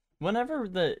 cool. Whenever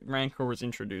the Rancor was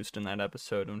introduced in that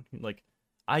episode, and like,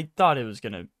 I thought it was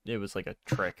like a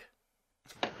trick.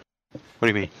 What do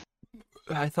you mean?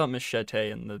 I thought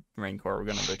Machete and the Rancor were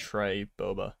gonna betray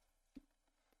Boba.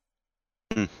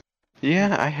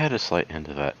 Yeah, I had a slight hint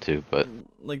of that too, but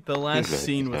Like, the last that-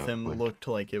 scene with that him would- looked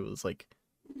like it was like,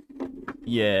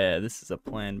 yeah, this is a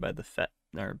plan by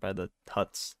the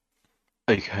Huts.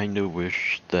 I kind of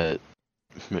wish that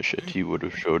Machete would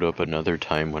have showed up another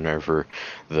time whenever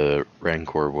the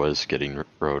Rancor was getting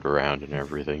rode around and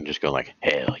everything, just going like,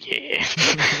 hell yeah.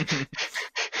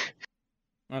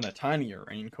 On a tinier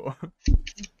Rancor.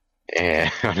 Yeah,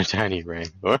 on a tiny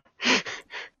Rancor.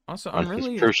 Also, On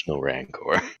his personal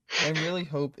Rancor. I really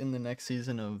hope in the next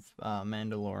season of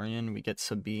Mandalorian we get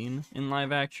Sabine in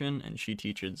live action, and she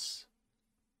teaches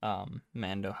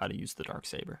Mando how to use the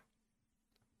Darksaber.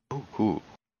 Ooh.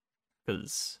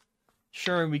 Because,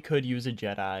 sure, we could use a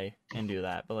Jedi and do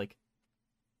that, but, like,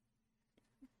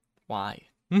 why?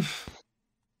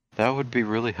 That would be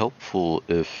really helpful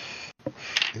if...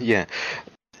 Yeah,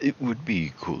 it would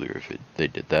be cooler if they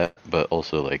did that, but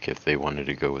also, like, if they wanted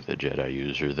to go with a Jedi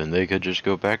user, then they could just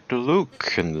go back to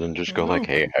Luke, and then just go like,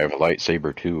 hey, I have a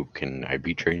lightsaber too, can I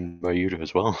be trained by you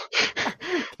as well?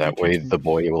 That way the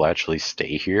boy will actually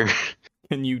stay here.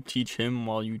 Can you teach him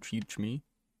while you teach me?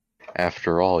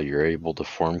 After all, you're able to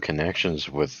form connections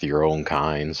with your own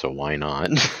kind, so why not?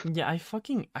 Yeah, I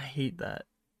hate that.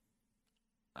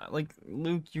 Like,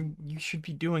 Luke, you should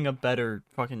be doing a better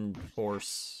fucking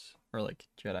Force or, like,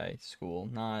 Jedi school,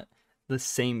 not the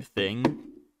same thing.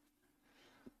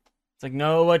 It's like,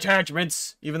 no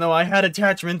attachments, even though I had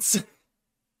attachments.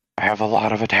 I have a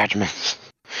lot of attachments.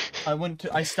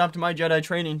 I stopped my Jedi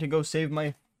training to go save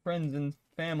my friends and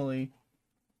family.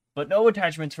 But no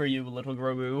attachments for you, little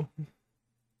Grogu.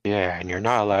 Yeah, and you're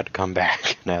not allowed to come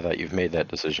back now that you've made that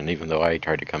decision, even though I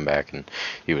tried to come back and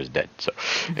he was dead, so...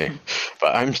 yeah.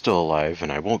 But I'm still alive,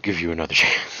 and I won't give you another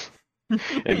chance.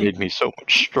 It made me so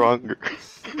much stronger.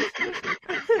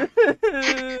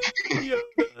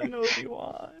 Yoda,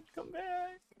 Obi-Wan, come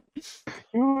back.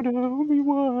 Yoda,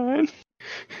 Obi-Wan.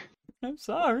 I'm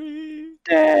sorry.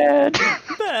 Dad.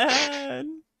 Dad.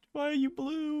 Why are you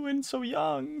blue and so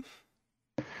young?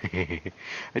 I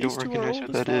These don't two are recognize old what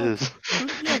as that is. Who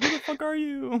the fuck are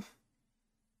you?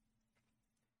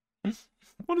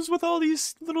 What is with all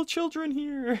these little children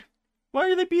here?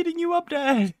 Why are they beating you up,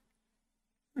 Dad?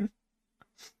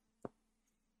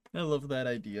 I love that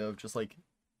idea of just like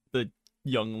the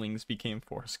younglings became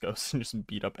Force ghosts and just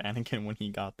beat up Anakin when he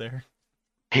got there.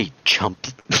 Hey, chump.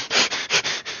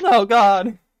 Oh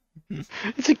God!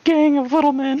 It's a gang of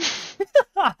little men.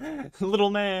 Little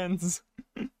mans.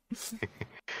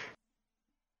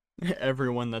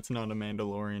 Everyone that's not a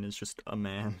Mandalorian is just a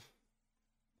man.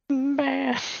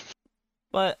 Man.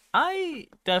 But I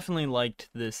definitely liked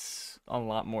this a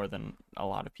lot more than a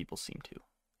lot of people seem to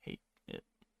hate it.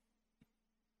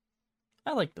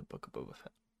 I liked the Book of Boba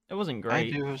Fett. It wasn't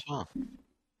great. I do as well.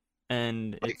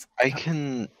 And Like, it's... I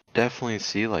can definitely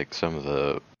see, like, some of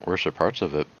the worser parts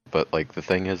of it, but, like, the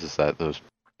thing is that those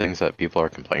things that people are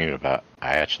complaining about,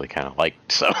 I actually kind of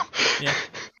liked, so... Yeah.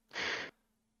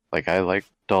 Like, I liked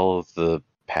all of the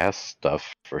past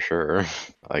stuff, for sure.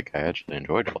 Like, I actually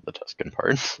enjoyed all the Tuscan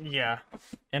parts. Yeah.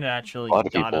 And it actually A lot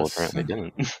of got people us... apparently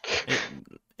didn't.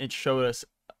 It showed us,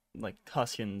 like,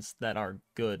 Tuscans that are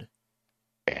good.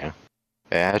 Yeah.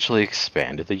 It actually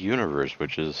expanded the universe,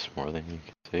 which is more than you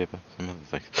can say about some other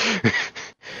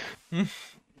things.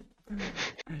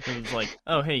 It was like,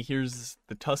 oh, hey, here's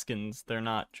the Tuscans. They're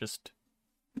not just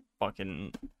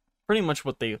fucking... Pretty much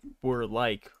what they were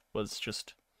like was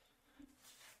just...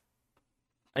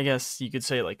 I guess you could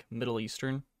say, like, Middle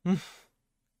Eastern. You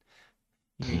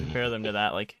can compare them to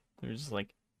that, like, they're just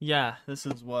like, yeah, this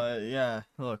is what, yeah,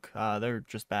 look, they're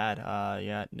just bad,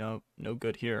 yeah, no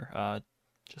good here,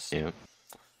 just, Yeah.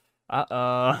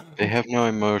 They have no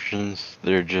emotions,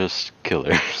 they're just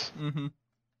killers. Mm-hmm.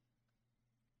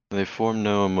 They form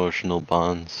no emotional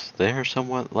bonds. They are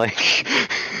somewhat like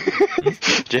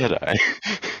Jedi.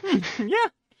 Yeah.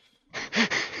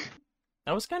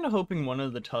 I was kind of hoping one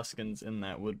of the Tuscans in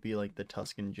that would be like the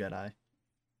Tuscan Jedi.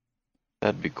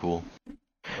 That'd be cool.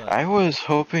 But... I was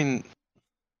hoping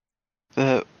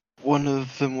that one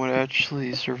of them would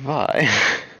actually survive.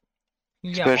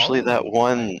 Yeah, especially that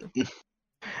one.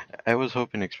 I was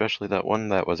hoping, especially that one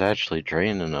that was actually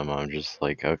training them. I'm just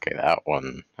like, okay, that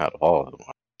one out of all of them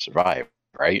survived,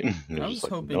 right? I was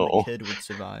like, hoping no. the kid would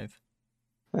survive.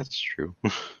 That's true.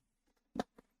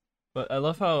 But I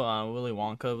love how Willy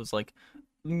Wonka was like,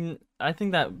 I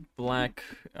think that black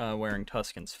wearing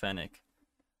Tuscan's Fennec.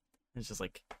 It's just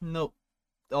like, nope.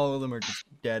 All of them are just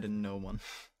dead and no one.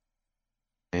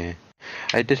 Yeah.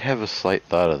 I did have a slight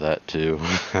thought of that too.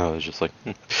 I was just like,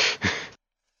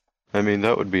 I mean,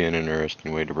 that would be an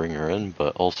interesting way to bring her in,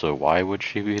 but also, why would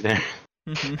she be there?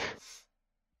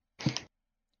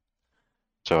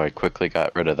 So I quickly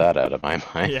got rid of that out of my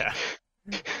mind. Yeah.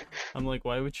 I'm like,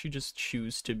 why would you just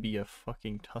choose to be a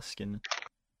fucking Tuscan?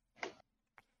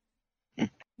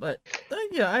 But,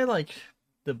 yeah, I like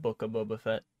the Book of Boba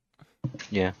Fett.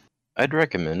 Yeah. I'd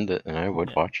recommend it, and I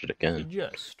would watch it again.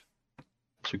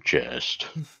 Suggest.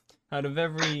 Out of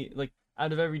every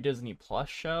Disney Plus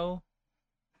show,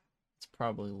 it's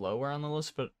probably lower on the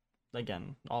list, but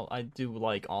again, I do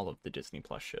like all of the Disney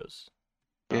Plus shows.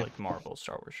 Yeah. Like Marvel,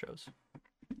 Star Wars shows.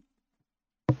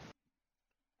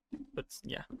 But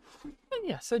yeah,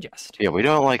 Yeah, suggest. Yeah, we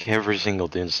don't like every single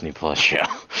Disney Plus show.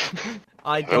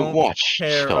 I don't watch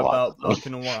care a lot about of them. Buck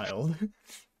and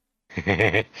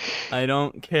Wild. I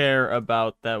don't care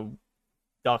about that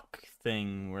duck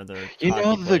thing where they're You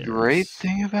know hockey the great players.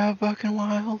 thing about Buck and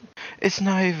Wild? It's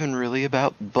not even really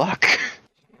about Buck.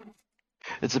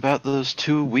 It's about those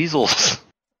two weasels.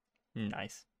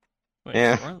 Nice. Wait,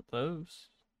 Yeah. weren't those?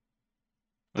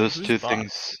 Wait, Those who's two Buck?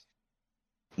 things.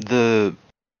 The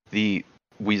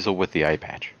weasel with the eye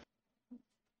patch.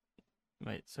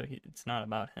 Wait, so it's not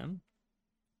about him?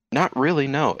 Not really,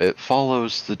 no. It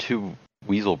follows the two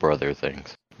weasel brother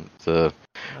things. The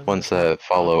How's ones this not that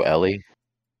follow Buck? Ellie.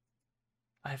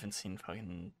 I haven't seen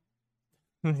fucking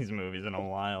these movies in a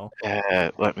while.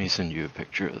 Let me send you a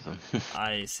picture of them.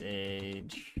 Ice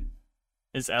Age.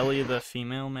 Is Ellie the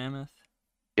female mammoth?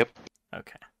 Yep.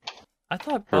 Okay. I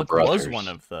thought Her Buck was brothers. one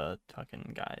of the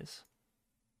Tuckin guys.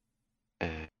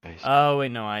 I see. Oh,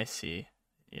 wait, no, I see.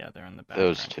 Yeah, they're in the background.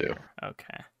 Those two. Here.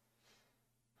 Okay.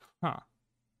 Huh.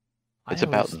 It's I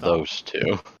about always thought- those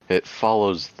two. It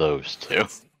follows those two.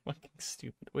 That's fucking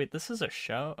stupid. Wait, this is a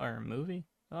show or a movie?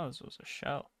 Oh, this was a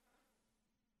show.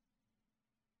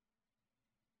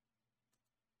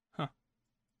 Huh.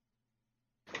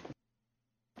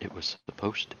 It was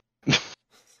supposed to.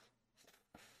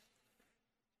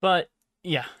 But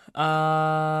yeah,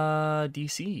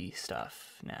 DC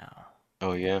stuff now.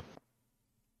 Oh yeah.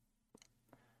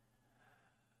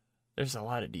 There's a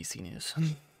lot of DC news.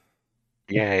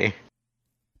 Yay.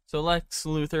 So Lex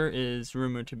Luthor is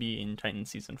rumored to be in Titan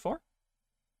season 4.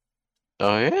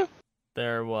 Oh yeah?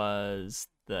 There was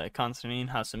the Constantine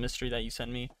House of Mystery that you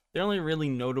sent me. The only really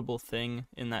notable thing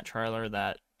in that trailer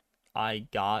that I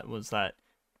got was that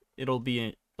it'll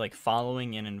be like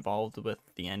following and involved with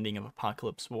the ending of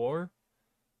Apocalypse War.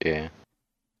 Yeah.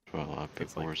 That's what a lot of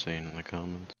It's people like- were saying in the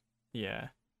comments. Yeah,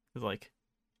 'cause like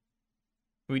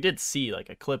we did see like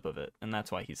a clip of it, and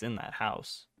that's why he's in that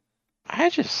house. I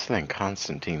just think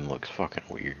Constantine looks fucking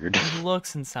weird. He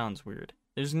looks and sounds weird.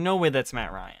 There's no way that's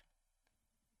Matt Ryan.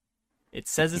 It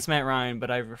says it's Matt Ryan,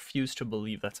 but I refuse to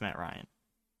believe that's Matt Ryan.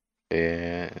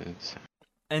 Yeah,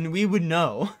 And we would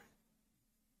know.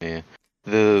 yeah.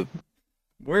 The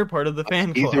We're part of the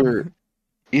fan club.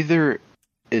 either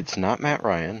it's not Matt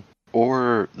Ryan,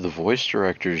 or the voice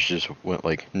directors just went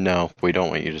like, no, we don't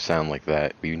want you to sound like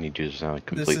that. We need you to sound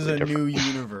completely This is a different. new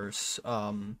universe.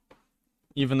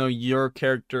 Even though your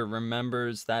character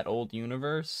remembers that old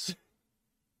universe.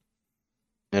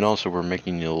 And also, we're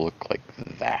making you look like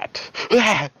that.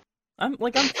 I'm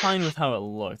fine with how it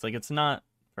looks. Like, it's not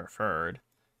preferred,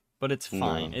 but it's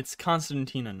fine. No. It's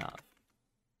Constantine enough.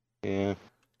 Yeah,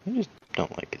 I just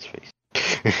don't like his face.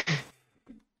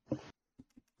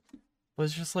 But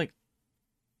it's just like,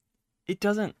 it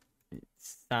doesn't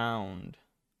sound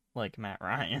like Matt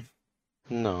Ryan.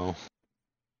 No.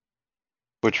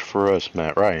 Which for us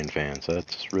Matt Ryan fans,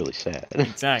 that's really sad.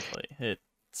 Exactly.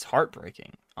 It's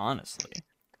heartbreaking, honestly.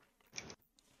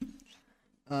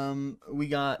 We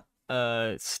got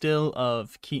a still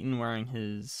of Keaton wearing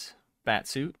his bat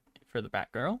suit for the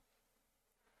Batgirl.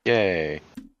 Yay.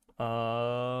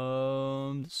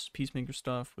 This is Peacemaker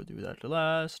stuff. We'll do that to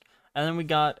last. And then we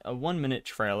got a 1-minute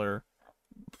trailer.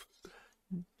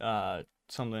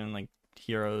 Something like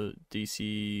Hero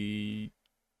DC.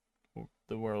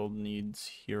 The world needs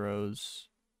heroes.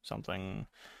 Something.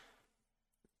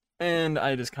 And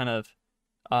I just kind of.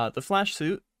 The Flash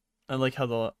suit. I like how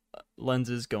the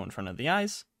lenses go in front of the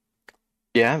eyes.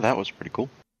 Yeah, that was pretty cool.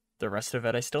 The rest of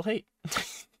it I still hate.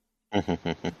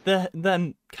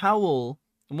 The cowl,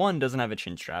 one, doesn't have a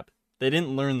chin strap. They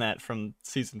didn't learn that from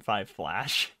season 5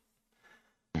 Flash.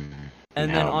 And then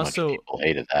How much also, people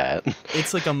hated that.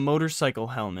 it's like a motorcycle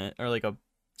helmet, or like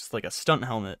just like a stunt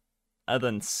helmet, and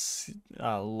then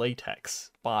latex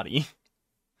body.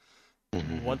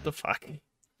 What the fuck?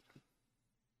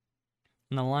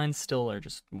 And the lines still are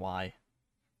just, why?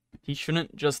 He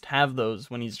shouldn't just have those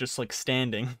when he's just like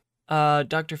standing.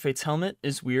 Dr. Fate's helmet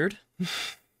is weird.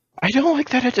 I don't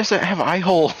like that it doesn't have eye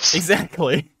holes.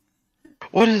 Exactly.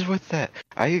 What is with that?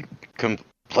 I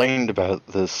complained about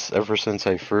this ever since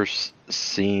I first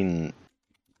seen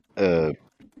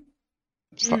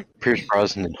Pierce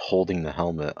Brosnan holding the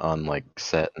helmet on like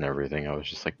set and everything. I was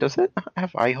just like, does it not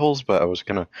have eye holes? But I was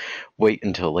gonna wait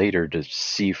until later to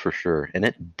see for sure, and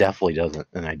it definitely doesn't,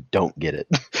 and I don't get it.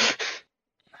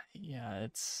 Yeah,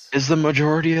 it's... Is the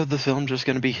majority of the film just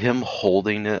gonna be him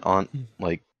holding it on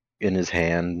like in his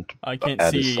hand I can't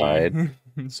at see, his side?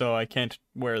 so I can't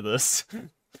wear this.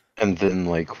 And then,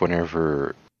 like,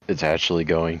 whenever it's actually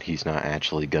going, he's not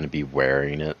actually going to be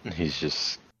wearing it. He's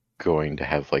just going to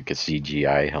have, like, a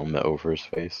CGI helmet over his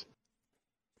face.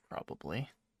 probably.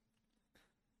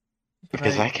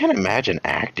 Because I can't imagine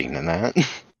acting in that.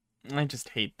 I just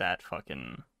hate that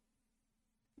fucking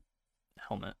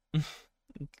helmet.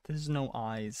 There's no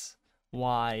eyes.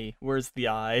 Why? Where's the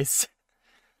eyes?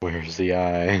 Where's the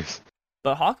eyes?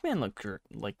 But Hawkman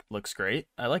looks great.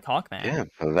 I like Hawkman. Yeah,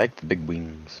 I like the big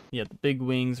wings. Yeah, the big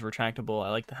wings, retractable. I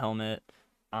like the helmet.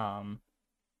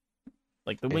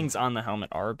 Like the wings on the helmet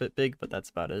are a bit big, but that's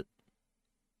about it.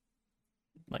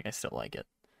 Like I still like it.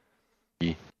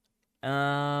 Yeah.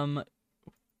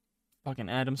 Fucking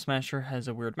Atom Smasher has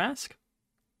a weird mask.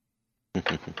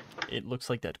 It looks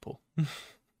like Deadpool.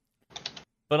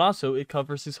 But also, it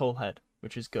covers his whole head,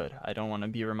 which is good. I don't want to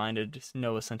be reminded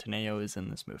Noah Centineo is in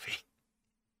this movie.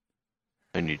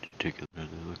 I need to take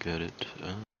another look at it.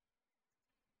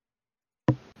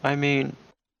 I mean,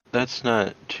 that's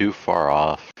not too far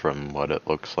off from what it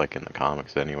looks like in the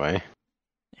comics anyway.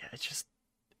 Yeah, it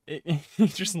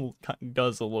just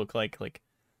does look like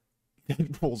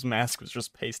Deadpool's mask was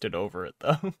just pasted over it,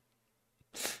 though.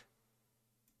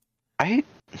 I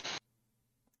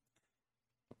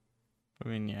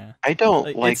mean, yeah. I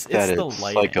don't like that it's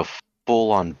like a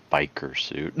full-on biker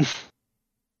suit.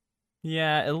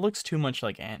 Yeah, it looks too much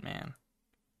like Ant-Man.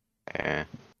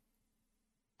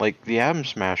 Like, the Atom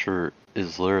Smasher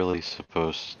is literally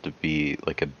supposed to be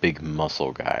like a big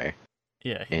muscle guy.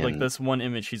 Yeah, like this one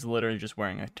image, he's literally just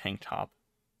wearing a tank top.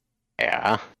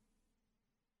 Yeah.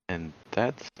 And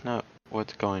that's not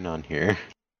what's going on here.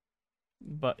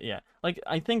 But yeah, like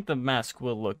I think the mask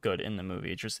will look good in the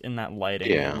movie. Just in that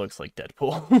lighting, Yeah. It looks like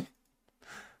Deadpool.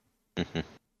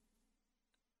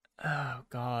 Oh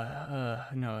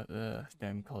god, no.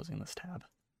 I'm closing this tab.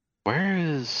 Where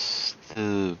is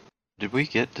the? Did we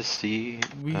get to see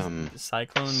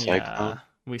Cyclone? Yeah,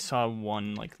 we saw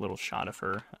one like little shot of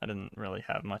her. I didn't really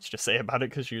have much to say about it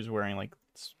because she was wearing like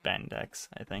spandex,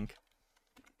 I think.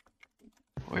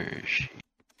 Where is she?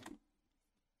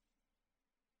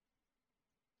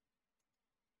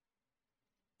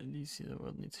 DC, the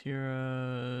world needs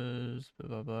heroes. Blah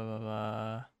blah blah blah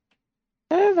blah.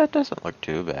 That doesn't look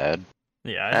too bad.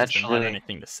 Yeah, I just didn't have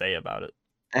anything to say about it.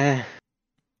 I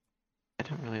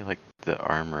don't really like the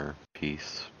armor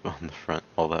piece on the front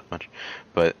all that much,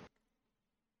 but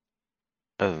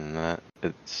other than that,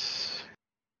 it's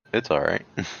alright.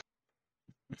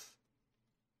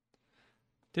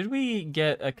 Did we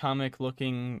get a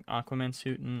comic-looking Aquaman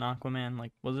suit in Aquaman?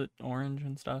 Like, was it orange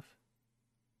and stuff?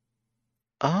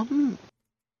 I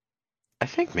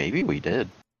think maybe we did.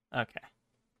 Okay.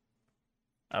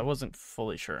 I wasn't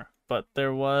fully sure, but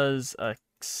there was a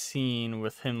scene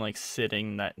with him like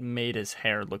sitting that made his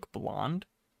hair look blonde,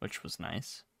 which was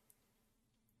nice.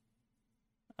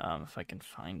 If I can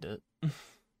find it.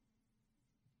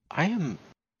 I am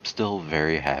still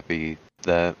very happy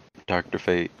that Dr.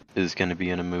 Fate is going to be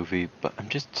in a movie, but I'm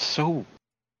just so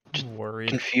worried,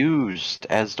 confused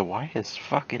as to why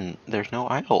there's no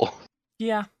idol.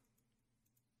 Yeah.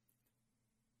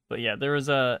 But yeah, there was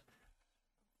a...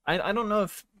 I don't know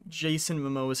if Jason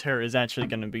Momoa's hair is actually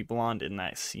going to be blonde in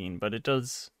that scene, but it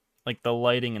does... Like, the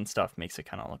lighting and stuff makes it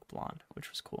kind of look blonde, which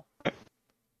was cool.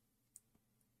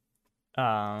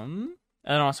 And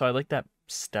also, I like that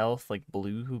stealth, like,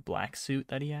 blue black suit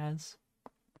that he has.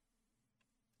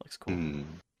 Looks cool.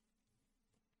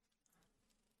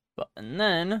 And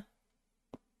then...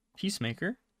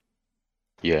 Peacemaker.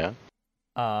 Yeah.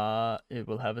 It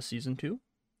will have a season 2.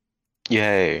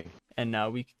 Yay. And now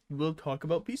we will talk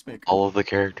about Peacemaker. All of the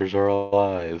characters are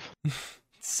alive.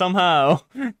 Somehow.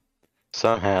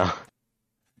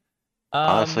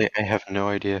 Honestly, I have no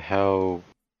idea how...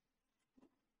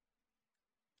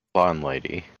 Blonde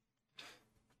lady.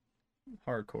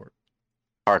 Hardcore,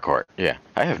 yeah.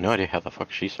 I have no idea how the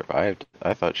fuck she survived.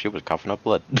 I thought she was coughing up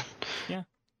blood. Yeah.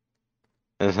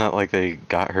 It's not like they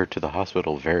got her to the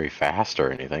hospital very fast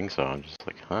or anything, so I'm just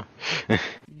like, huh?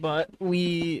 But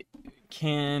we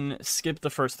can skip the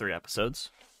first 3 episodes,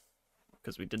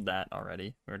 because we did that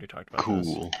already. We already talked about those.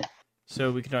 Cool.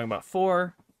 So we can talk about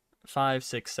 4, 5,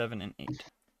 6, 7, and 8.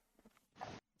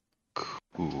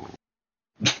 Cool.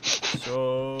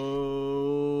 So,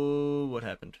 what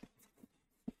happened?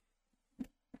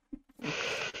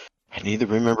 I need to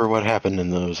remember what happened in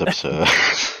those episodes.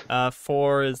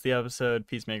 4 is the episode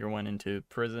Peacemaker went into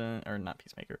prison, or not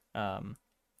Peacemaker,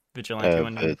 Vigilante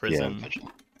went into prison.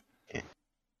 Yeah.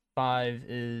 5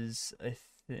 is, I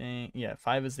think,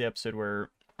 5 is the episode where,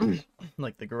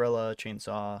 like, the gorilla,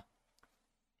 chainsaw,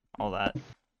 all that.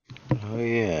 Oh,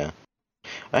 yeah.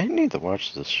 I need to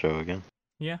watch this show again.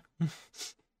 Yeah.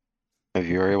 Have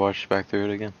you already watched back through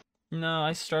it again? No,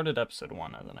 I started episode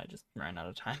 1 and then I just ran out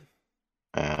of time.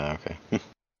 Okay.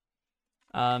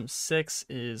 6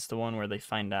 is the one where they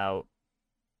find out,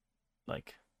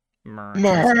 like, Mern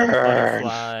Mern. has a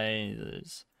butterfly.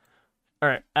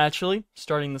 Alright, actually,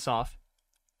 starting this off,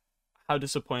 how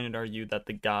disappointed are you that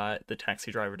the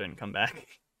taxi driver didn't come back?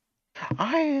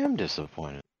 I am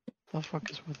disappointed. What the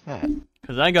fuck is with that?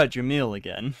 Because I got Jamil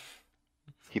again.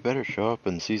 He better show up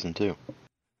in season 2.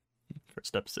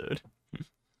 First episode.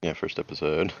 Yeah, first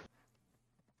episode.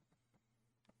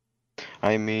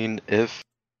 I mean, if...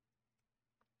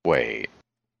 Wait.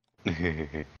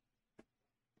 It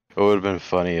would have been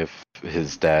funny if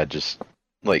his dad just...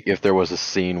 Like, if there was a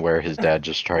scene where his dad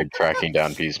just tried tracking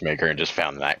down Peacemaker and just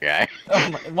found that guy. Oh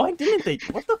my, why didn't they?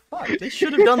 What the fuck? They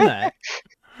should have done that.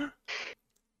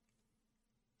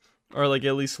 Or, like,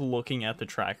 at least looking at the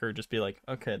tracker, just be like,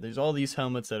 okay, there's all these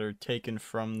helmets that are taken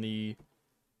from the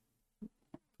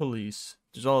police.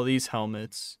 There's all these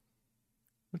helmets.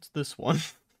 What's this one?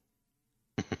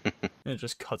 And it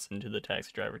just cuts into the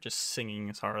taxi driver just singing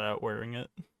his heart out wearing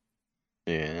it.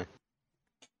 Yeah.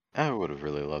 I would have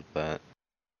really loved that.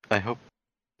 I hope...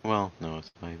 Well, no,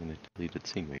 it's not even a deleted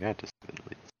scene. We got to see the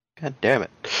deleted scene. God damn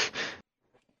it.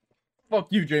 Fuck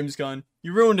you, James Gunn.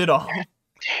 You ruined it all.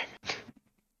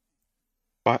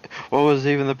 What was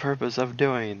even the purpose of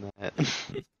doing that?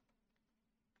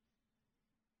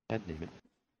 God damn it.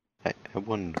 I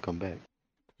wanted to come back.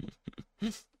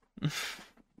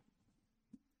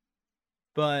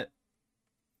 But...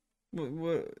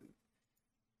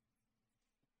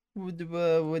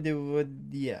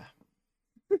 yeah.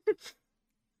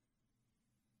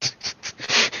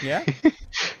 Yeah?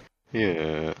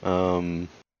 Yeah,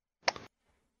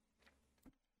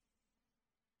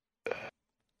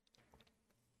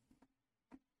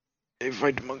 they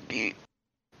fight the monkey,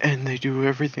 and they do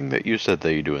everything that you said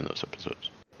that you do in those episodes.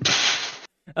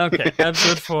 Okay,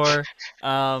 episode 4.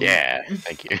 Yeah,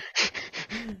 thank you.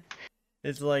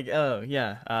 It's like, oh,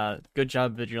 yeah, good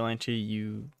job, Vigilante.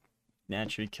 You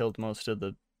naturally killed most of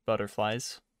the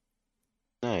butterflies.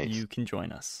 Nice. You can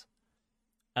join us.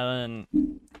 And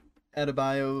then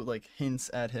Adebayo, like, hints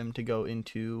at him to go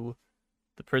into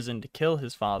the prison to kill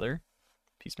his father,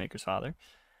 Peacemaker's father.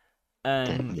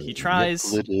 And he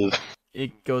tries.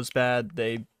 It goes bad.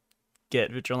 They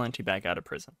get Vigilante back out of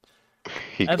prison.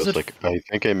 He goes like, I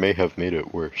think I may have made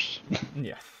it worse.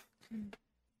 Yeah.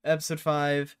 Episode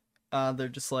 5, they're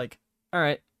just like,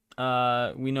 alright,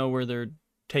 we know where they're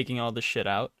taking all this shit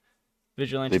out.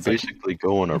 Vigilante's they basically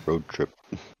go on a road trip.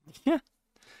 Yeah.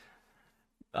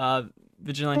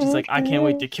 Vigilante's like, I can't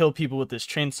wait to kill people with this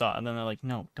chainsaw. And then they're like,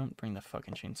 no, don't bring the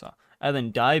fucking chainsaw. And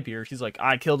then Diebeard, he's like,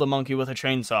 I killed a monkey with a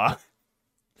chainsaw.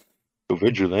 So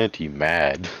Vigilante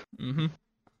mad. Mm-hmm.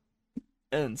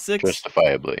 And 6.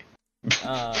 Justifiably.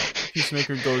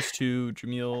 Peacemaker goes to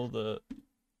Jamil,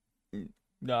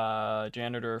 the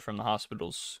janitor from the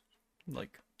hospital's,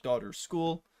 like, daughter's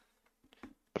school.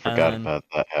 I forgot about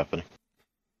that happening.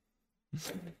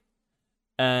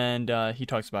 And he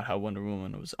talks about how Wonder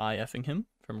Woman was eye-effing him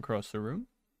from across the room.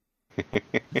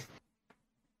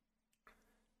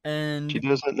 And she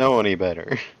doesn't know any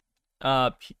better.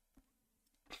 Kite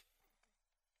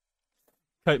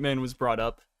Man was brought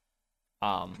up.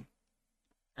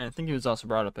 And I think he was also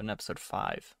brought up in episode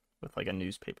 5 with, like, a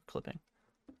newspaper clipping.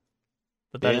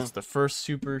 But that is the first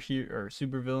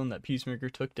supervillain that Peacemaker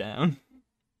took down.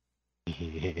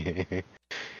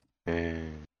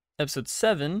 Episode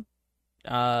 7,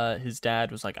 his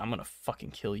dad was like, I'm gonna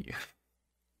fucking kill you.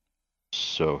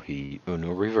 So he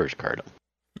Uno reverse card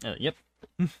him. Yep.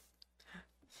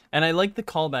 And I like the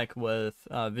callback with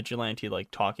Vigilante,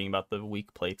 like, talking about the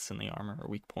weak plates in the armor, or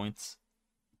weak points.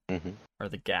 Mm-hmm. Or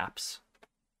the gaps.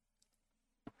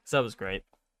 So that was great.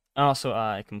 Also,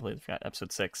 I completely forgot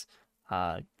episode 6.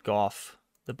 Goff,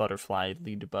 the butterfly,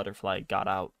 lead butterfly, got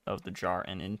out of the jar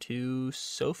and into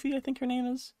Sophie, I think her name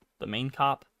is, the main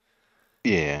cop.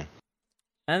 Yeah.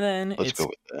 And then Let's go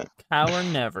with that. Cow or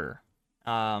Never.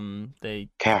 They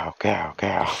cow.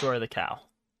 destroy the cow.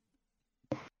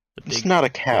 It's not a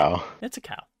cow. It's a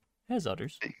cow. It has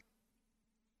udders.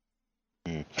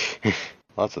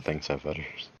 Lots of things have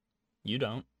udders. You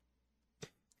don't.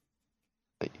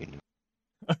 That you know.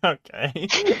 Okay.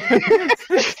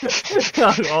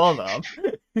 Not all of them.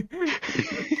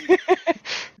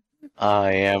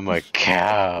 I am a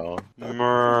cow.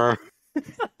 Mrr.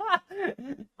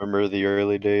 Remember the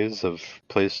early days of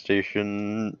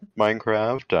PlayStation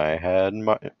Minecraft? I had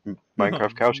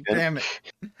Minecraft cow skin. Damn it.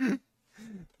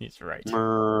 He's right.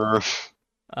 Mrr.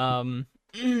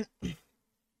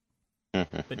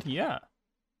 But yeah.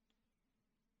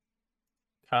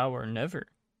 Cow or never.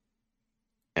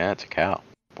 Yeah, it's a cow.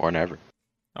 Or never.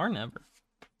 Or never.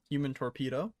 Human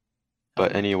torpedo.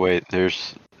 But anyway,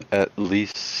 there's at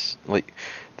least like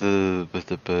the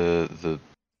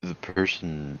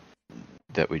person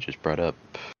that we just brought up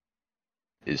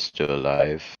is still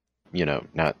alive. You know,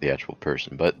 not the actual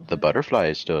person, but the butterfly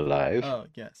is still alive. Oh,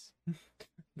 yes.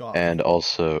 Goff. And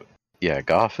also, yeah,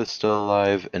 Goff is still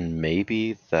alive, and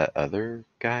maybe that other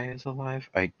guy is alive.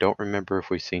 I don't remember if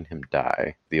we've seen him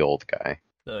die, the old guy.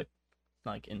 The,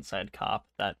 like, inside cop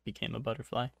that became a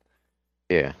butterfly.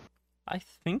 Yeah. I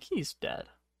think he's dead.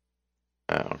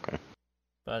 Oh, okay.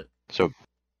 But... So,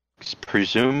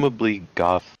 presumably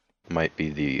Goff might be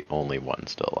the only one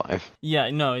still alive. Yeah,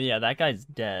 no, yeah, that guy's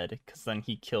dead, because then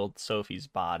he killed Sophie's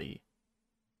body,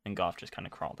 and Goff just kind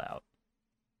of crawled out.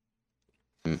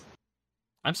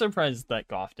 I'm surprised that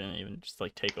Goff didn't even just,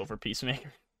 like, take over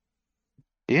Peacemaker.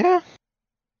 Yeah.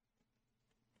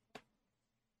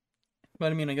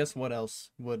 But, I mean, I guess what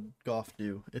else would Goff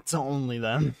do? It's only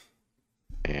them.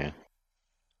 Yeah.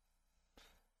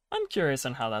 I'm curious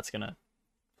on how that's gonna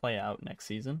play out next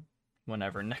season,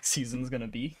 whenever next season's gonna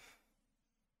be.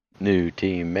 New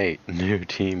teammate.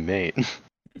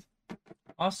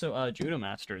 Also, Judo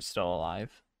Master is still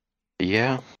alive.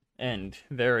 Yeah. And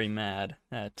very mad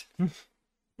at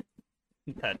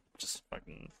that just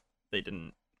fucking they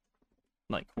didn't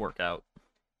like work out.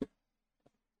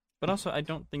 But also, I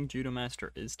don't think Judo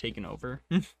Master is taken over.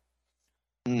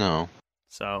 No.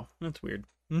 So that's weird.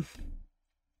 I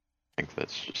think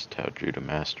that's just how Judo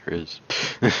Master is.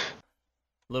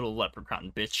 Little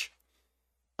leprechaun bitch.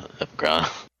 Leprechaun.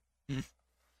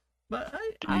 But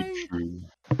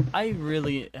I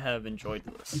really have enjoyed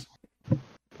this.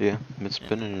 Yeah, it's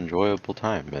been an enjoyable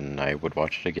time, and I would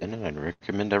watch it again, and I'd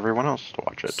recommend everyone else to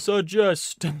watch it.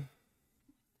 Suggest.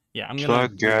 Yeah, I'm gonna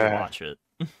rewatch it.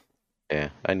 Yeah,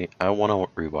 I want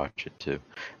to rewatch it too.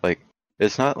 Like,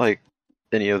 it's not like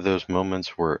any of those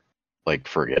moments were like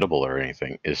forgettable or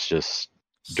anything. It's just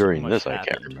during this I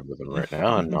can't remember them right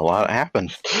now, and a lot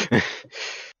happened.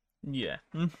 Yeah,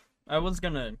 I was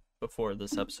gonna before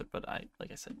this episode, but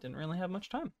like I said, didn't really have much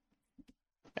time.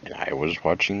 And I was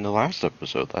watching the last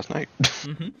episode last night.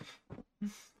 Because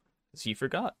he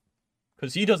forgot.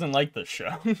 Because he doesn't like this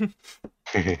show.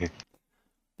 But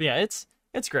yeah,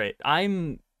 it's great.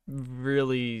 I'm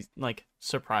really like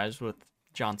surprised with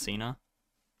John Cena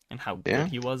and how good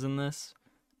he was in this.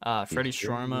 Freddie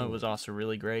Shawarma was also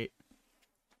really great.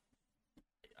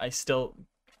 I still,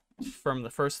 from the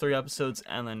first 3 episodes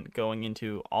and then going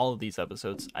into all of these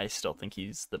episodes, I still think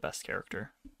he's the best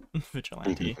character.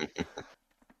 Vigilante.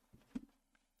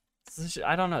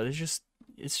 I don't know. It's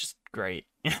just great.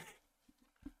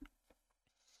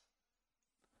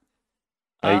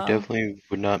 I definitely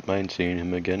would not mind seeing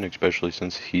him again, especially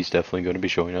since he's definitely going to be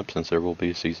showing up since there will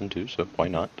be a season 2, so why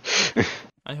not?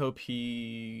 I hope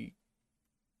he...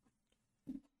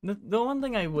 The one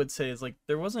thing I would say is, like,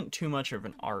 there wasn't too much of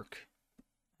an arc,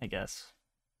 I guess.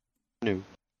 No.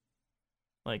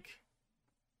 Like...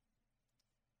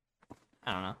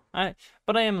 I don't know.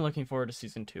 But I am looking forward to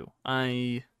season 2.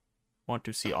 I want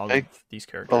to see all of these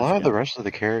characters. A lot of the rest of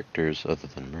the characters, other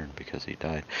than Mern because he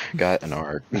died, got an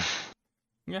arc.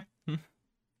 Yeah.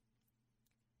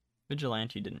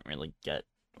 Vigilante didn't really get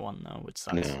one though, which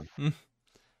sucks. No.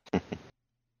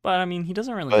 But I mean, he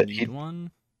doesn't really need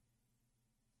one.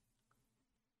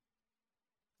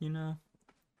 You know?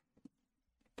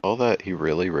 All that he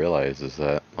really realizes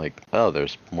that, like, oh,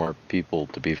 there's more people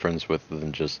to be friends with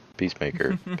than just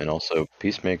Peacemaker. And also,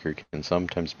 Peacemaker can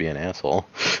sometimes be an asshole.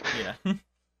 Yeah.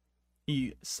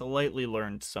 He slightly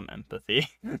learned some empathy.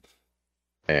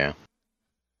 Yeah.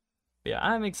 Yeah,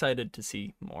 I'm excited to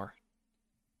see more.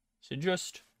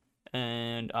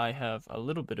 And I have a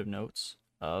little bit of notes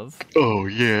of... Oh,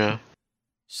 yeah.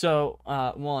 So,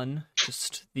 one,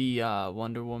 just the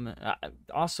Wonder Woman...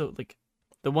 also, like,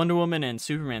 the Wonder Woman and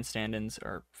Superman stand-ins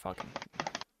are fucking...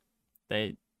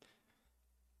 They're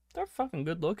fucking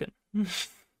good looking.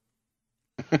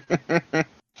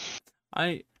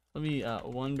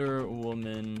 Wonder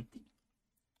Woman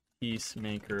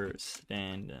Peacemaker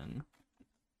stand-in.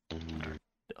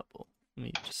 Double. Let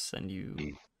me just send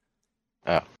you...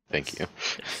 Oh, thank you.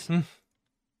 Yes.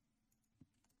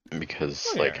 Because,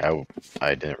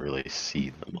 I didn't really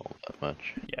see them all that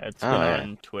much. Yeah, it's been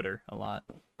on Twitter a lot.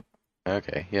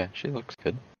 Okay, yeah, she looks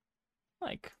good.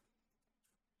 But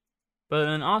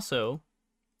then also,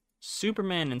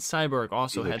 Superman and Cyborg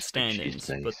also had stand-ins,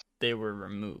 nice. but they were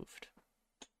removed.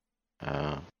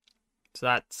 Oh. So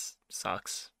that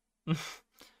sucks.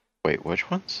 Wait, which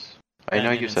ones? I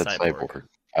know you said Cyborg.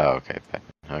 Oh, okay.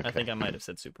 Okay. I think I might have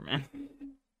said Superman.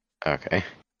 Okay.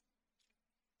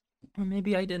 Or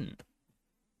maybe I didn't.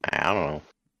 I don't know.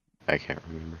 I can't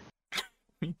remember.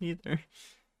 Me neither.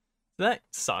 That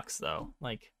sucks though.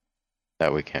 Like,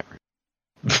 That we can't.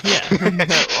 yeah,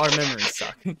 our memories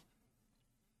suck.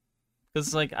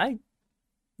 Because like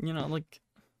like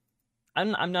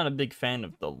I'm not a big fan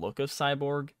of the look of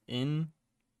Cyborg in.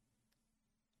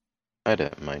 I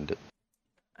didn't mind it.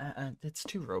 It's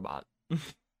too robot.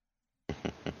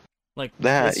 Like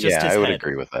That, it's just yeah, his I would head.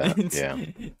 agree with that. Yeah.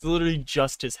 It's literally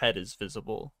just his head is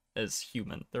visible as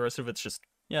human. The rest of it's just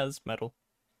it's metal.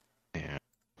 Yeah.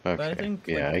 I Okay. think,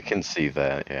 Yeah, like- I can see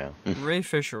that. Yeah. Ray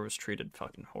Fisher was treated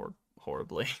fucking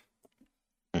horribly.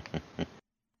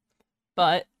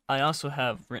 But I also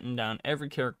have written down every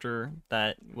character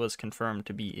that was confirmed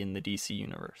to be in the DC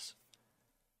universe.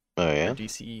 Oh Or yeah.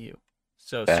 DCEU.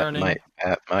 So Bat might.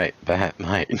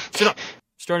 Shut up.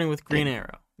 Starting with Green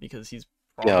Arrow, because he's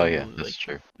Oh probably yeah, like that's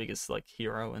true. biggest like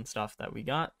hero and stuff that we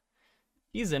got.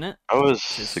 He's in it. I was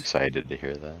Just- excited to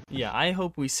hear that. Yeah, I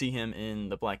hope we see him in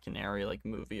the Black Canary like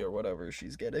movie or whatever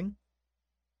she's getting.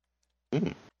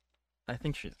 Mm. I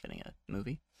think she's getting a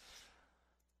movie.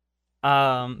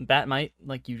 Batmite,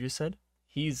 like you just said,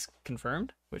 he's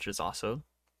confirmed, which is also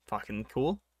fucking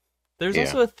cool. There's Yeah.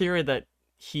 also a theory that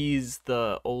he's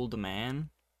the old man.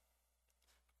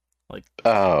 Like,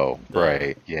 Oh, the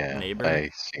right. Yeah. neighbor. I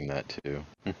seen that too.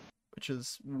 which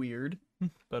is weird,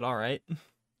 but alright.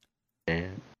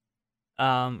 Yeah.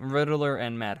 Riddler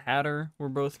and Mad Hatter were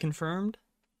both confirmed.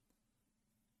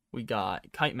 We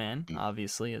got Kite Man,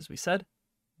 obviously, as we said.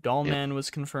 Doll Yep. Man was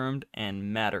confirmed,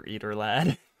 and Matter Eater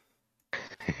Lad,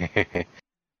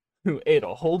 who ate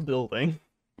a whole building.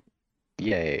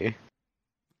 Yay.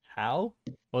 How?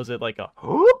 Was it like a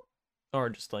whoop? Or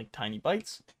just like tiny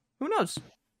bites? Who knows?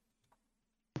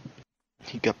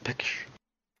 He got picture.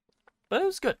 But it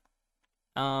was good.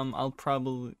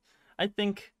 I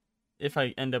think if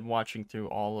I end up watching through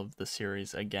all of the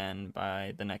series again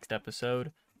by the next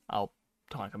episode, I'll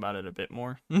talk about it a bit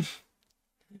more.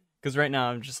 Because right now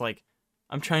I'm just like,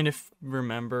 I'm trying to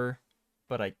remember,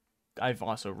 but I've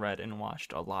also read and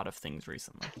watched a lot of things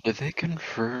recently. Did they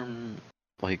confirm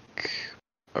like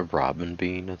a Robin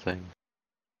being a thing?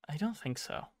 I don't think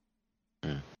so.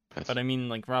 That's- But I mean,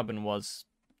 like, Robin was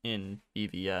in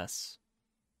BVS.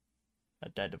 A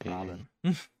Dead of Robin.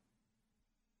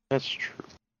 That's true.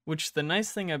 Which the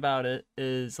nice thing about it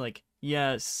is, like,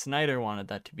 yeah, Snyder wanted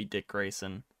that to be Dick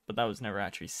Grayson, but that was never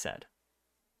actually said.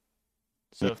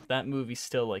 So if that movie's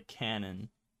still, like, canon,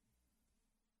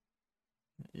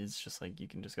 it's just like, you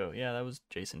can just go, yeah, that was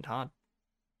Jason Todd.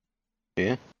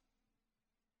 Yeah.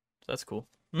 So that's cool.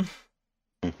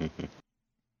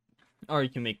 Or you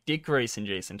can make Dick Grayson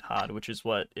Jason Todd, which is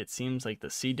what it seems like the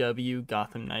CW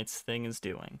Gotham Knights thing is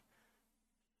doing.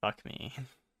 Fuck me.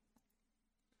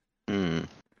 Mm.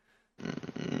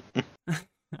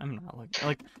 I'm not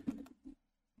like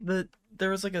there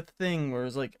was like a thing where it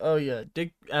was like, oh yeah,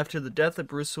 Dick, after the death of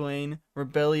Bruce Wayne,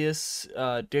 rebellious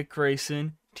Dick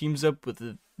Grayson teams up with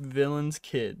the villain's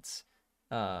kids,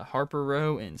 Harper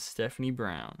Row and Stephanie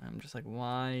Brown. I'm just like,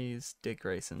 why is Dick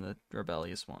Grayson the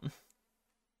rebellious one?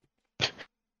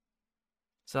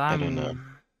 So I don't know.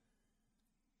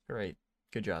 Great,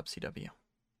 good job, CW.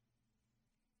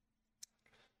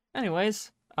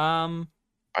 Anyways, Why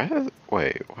the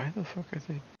fuck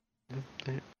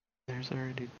are there's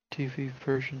already a TV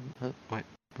version?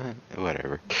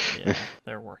 Whatever. yeah,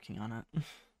 they're working on it.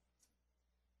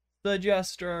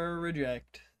 Suggest or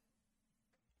reject.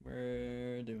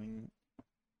 We're doing.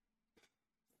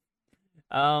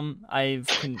 I've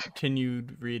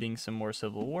continued reading some more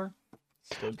Civil War.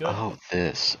 Still good. Oh,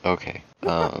 this. Okay.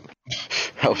 I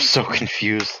was so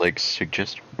confused. Like,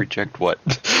 suggest, reject what?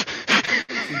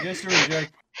 Suggest or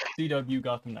reject CW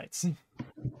Gotham Knights.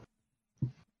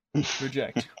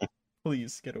 Reject.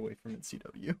 Please get away from it,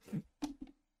 CW.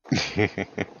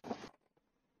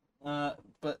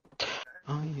 But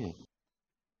Oh yeah.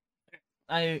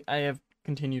 I have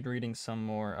continued reading some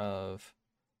more of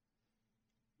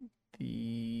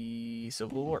the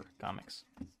Civil War comics.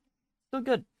 Still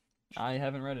good. I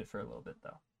haven't read it for a little bit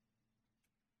though.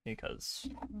 Because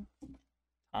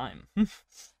time.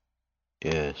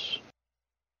 Yes.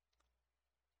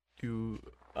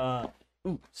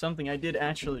 Something I did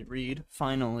actually read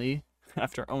finally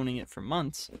after owning it for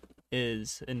months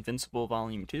is Invincible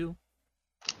Volume 2,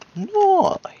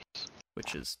 Nice.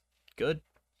 which is good,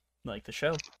 like the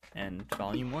show, and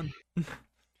Volume 1.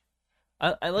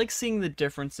 I like seeing the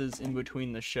differences in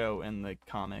between the show and the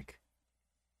comic.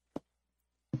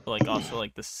 But, like, also,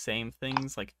 like, the same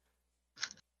things that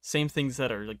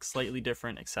are, like, slightly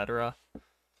different, etc.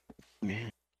 Yeah.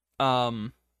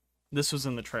 This was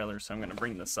in the trailer, so I'm gonna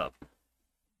bring this up.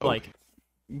 Okay. Like,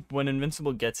 when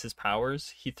Invincible gets his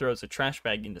powers, he throws a trash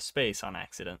bag into space on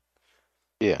accident.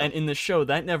 Yeah. And in the show,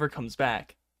 that never comes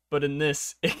back. But in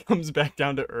this, it comes back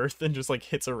down to Earth and just like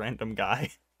hits a random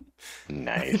guy.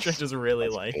 Nice. Which I just really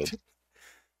That's liked.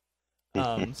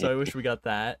 good. So I wish we got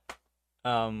that.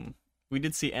 We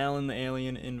did see Alan the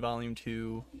Alien in Volume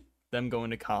 2, them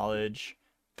going to college.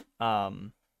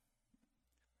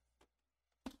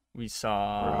 We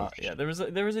saw there was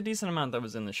a decent amount that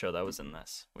was in the show that was in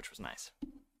this, which was nice.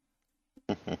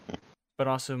 But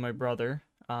also my brother,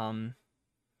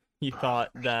 he thought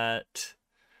that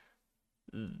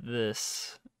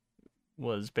this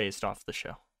was based off the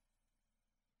show.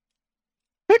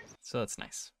 So that's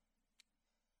nice.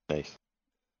 Nice.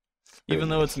 Even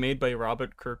though it's made by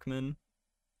Robert Kirkman,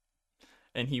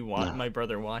 and my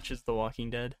brother watches The Walking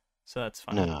Dead, so that's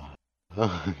fine. No.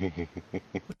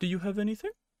 But do you have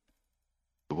anything?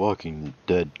 The Walking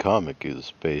Dead comic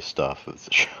is based off of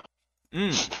the show.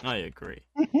 I agree.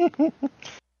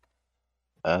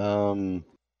 I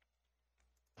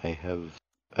have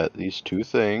at least 2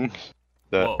 things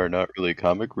that Whoa. are not really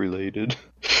comic related.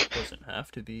 Doesn't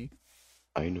have to be.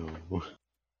 I know.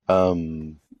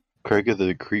 Craig of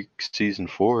the Creek Season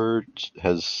 4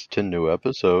 has 10 new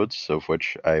episodes, of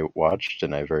which I watched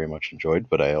and I very much enjoyed,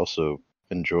 but I also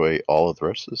enjoy all of the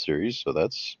rest of the series, so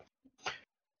that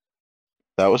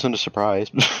wasn't a surprise.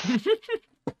 I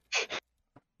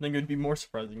think it'd be more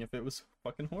surprising if it was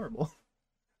fucking horrible.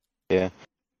 Yeah.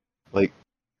 Like,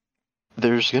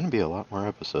 there's gonna be a lot more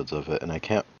episodes of it, and I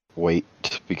can't wait,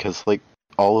 because, like,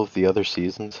 all of the other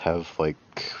seasons have,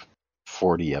 like,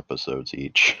 40 episodes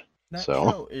each. That So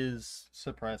show is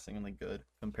surprisingly good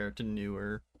compared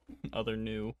to other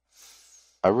new.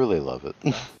 I really love it.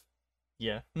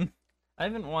 Yeah. I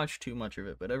haven't watched too much of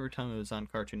it, but every time it was on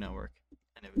Cartoon Network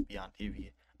and it would be on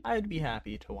TV, I'd be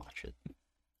happy to watch it.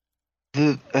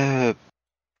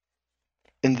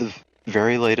 In the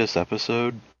very latest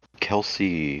episode,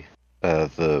 Kelsey,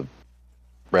 the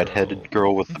redheaded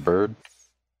girl with the bird,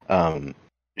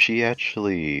 she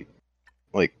actually,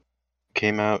 like,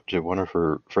 came out to one of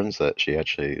her friends that she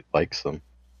actually likes them,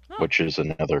 which is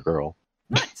another girl.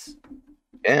 Nice.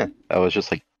 Yeah, I was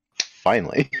just like,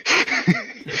 finally.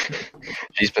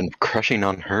 She's been crushing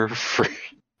on her for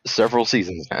several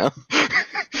seasons now.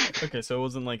 Okay, so it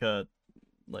wasn't like a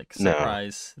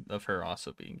surprise of her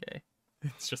also being gay.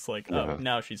 It's just like, oh,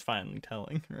 now she's finally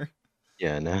telling her.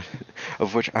 Yeah, no.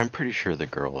 Of which I'm pretty sure the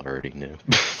girl already knew.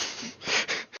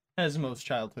 As most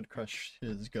childhood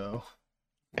crushes go.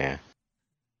 Yeah.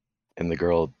 And the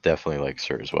girl definitely likes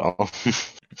her as well.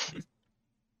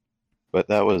 But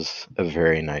that was a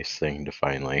very nice thing to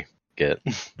finally get.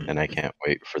 And I can't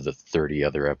wait for the 30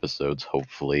 other episodes,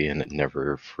 hopefully, and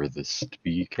never for this to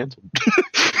be canceled.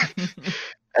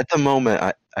 At the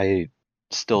moment, I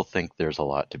still think there's a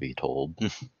lot to be told.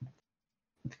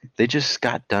 They just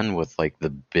got done with, like, the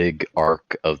big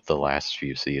arc of the last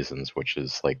few seasons, which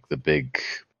is, like, the big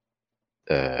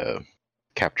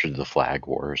captured the flag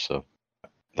war, so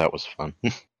that was fun.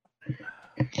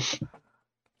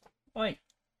 Oi.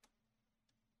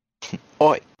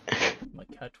 Oi! My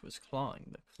cat was clawing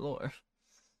the floor.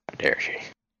 How dare she?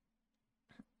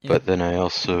 Yeah. But then I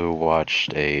also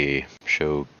watched a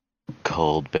show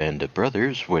called Bandit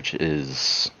Brothers, which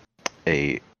is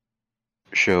a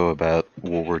show about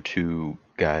World War II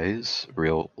guys,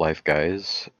 real life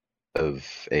guys, of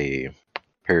a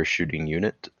parachuting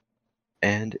unit,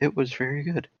 and it was very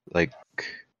good. Like,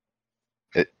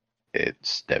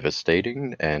 it's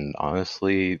devastating, and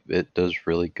honestly, it does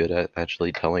really good at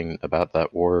actually telling about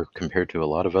that war compared to a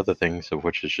lot of other things, of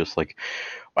which is just like,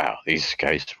 wow, these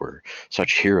guys were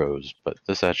such heroes, but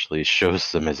this actually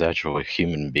shows them as actual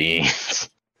human beings.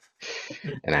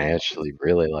 And I actually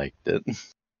really liked it.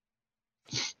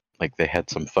 Like, they had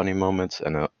some funny moments,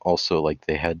 and also, like,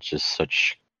 they had just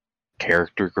such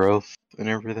character growth and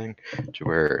everything, to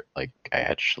where, like, I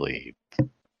actually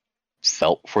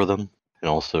felt for them. And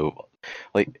also,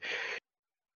 like,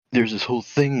 there's this whole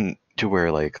thing to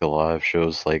where, like, a lot of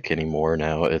shows, like, anymore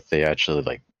now, if they actually,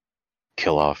 like,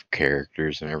 kill off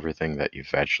characters and everything that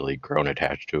you've actually grown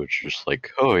attached to, it's just like,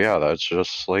 oh yeah, that's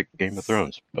just like Game of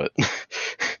Thrones, but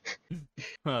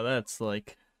Well, that's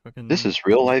like fucking. This is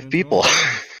real life people.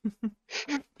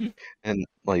 And,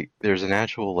 like, there's an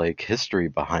actual, like, history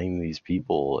behind these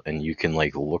people, and you can,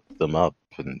 like, look them up,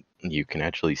 and you can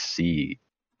actually see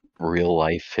real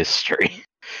life history.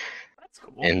 That's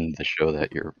cool. In the show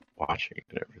that you're watching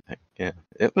and everything. Yeah,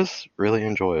 it was really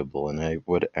enjoyable, and I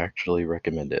would actually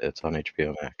recommend it. It's on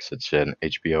HBO Max. It's an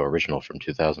HBO original from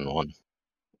 2001.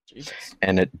 Jesus.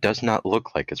 And it does not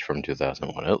look like it's from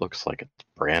 2001. It looks like it's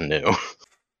brand new.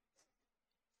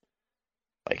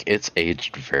 Like, it's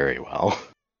aged very well.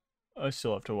 I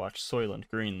still have to watch Soylent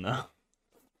Green though.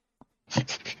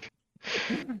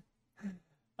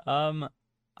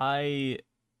 I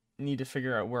need to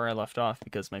figure out where I left off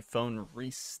because my phone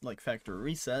factory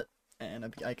reset,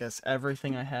 and I guess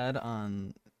everything I had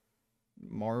on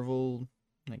Marvel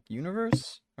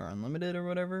Universe or Unlimited or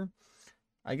whatever,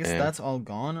 I guess that's all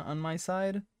gone on my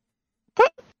side.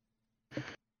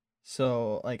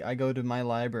 So I go to my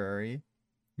library,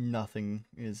 nothing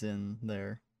is in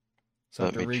there. So I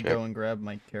have to go and grab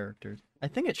my characters. I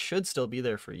think it should still be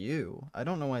there for you. I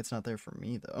don't know why it's not there for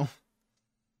me though.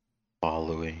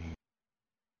 Following.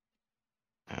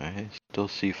 I still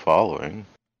see following.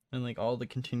 And all the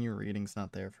continue reading's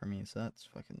not there for me, so that's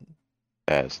fucking...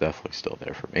 Yeah, it's definitely still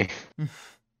there for me.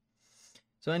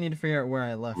 So I need to figure out where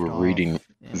I left off. We're reading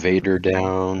Vader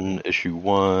Down, issue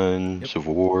 1,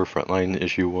 Civil War, Frontline,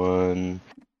 issue 1,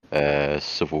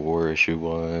 Civil War, issue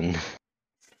 1.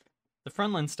 The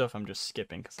Frontline stuff I'm just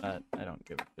skipping, because I don't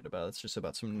give a shit about. It's just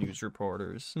about some news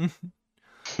reporters.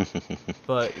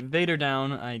 But Vader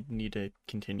Down, I need to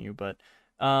continue, but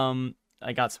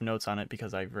I got some notes on it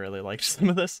because I really liked some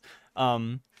of this.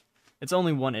 It's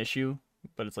only one issue,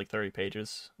 but it's 30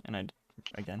 pages, and I,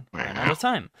 again, ran out of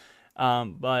time.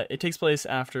 But it takes place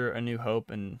after A New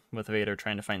Hope, and with Vader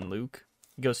trying to find Luke.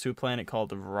 He goes to a planet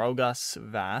called Rogas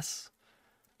Vas,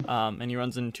 and he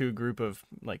runs into a group of,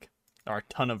 a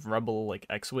ton of rebel,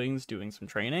 X-Wings doing some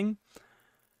training.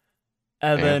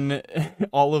 And then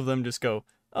all of them just go,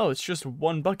 oh, it's just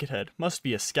one Buckethead. Must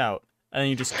be a scout. And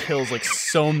he just kills,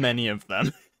 so many of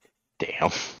them. Damn.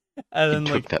 And then,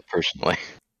 he took that personally.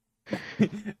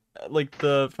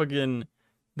 The fucking...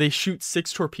 They shoot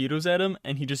 6 torpedoes at him,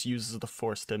 and he just uses the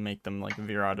Force to make them,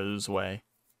 veer out of his way.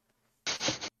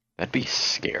 That'd be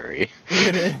scary.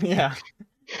 Yeah.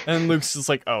 And Luke's just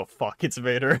oh, fuck, it's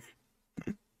Vader.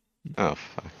 Oh,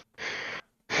 fuck.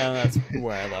 And that's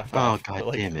where I left off. Oh,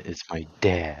 god damn it, it's my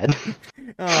dad.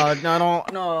 Oh,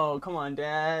 no, come on,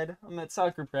 Dad. I'm at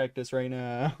soccer practice right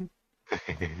now.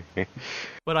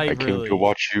 But I came to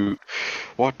watch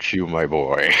you, my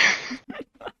boy.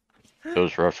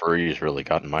 Those referees really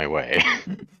got in my way.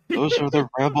 Those are the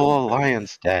Rebel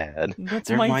Alliance, Dad.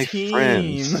 They're my team.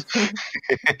 Friends.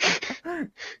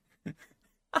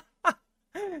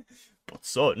 But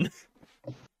son,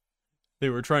 they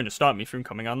were trying to stop me from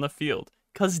coming on the field.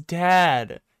 'Cause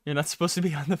Dad, you're not supposed to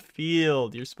be on the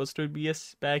field. You're supposed to be a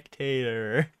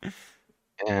spectator.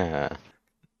 Yeah.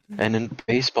 And in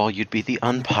baseball, you'd be the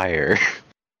umpire.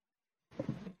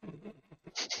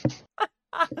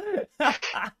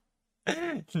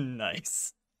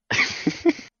 Nice.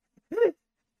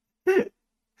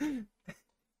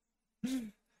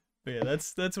 But yeah,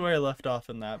 that's where I left off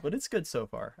in that, but it's good so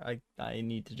far. I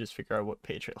need to just figure out what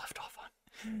page I left off on.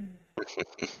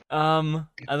 And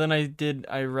then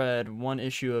I read one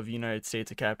issue of United States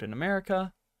of Captain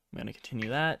America. I'm gonna continue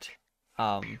that.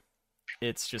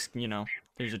 It's just,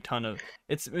 there's a ton of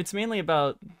it's mainly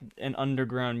about an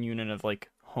underground unit of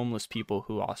homeless people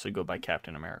who also go by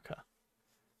Captain America.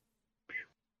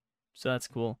 So that's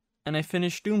cool. And I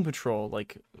finished Doom Patrol,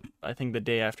 I think the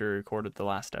day after I recorded the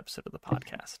last episode of the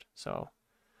podcast. So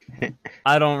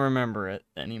I don't remember it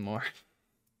anymore.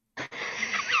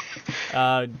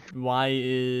 Why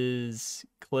is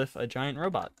Cliff a giant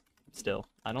robot still?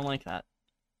 I don't like that.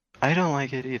 I don't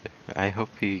like it either. I hope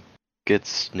he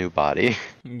gets new body.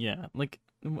 Yeah,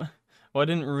 why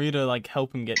didn't Rita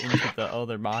help him get into the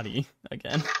other body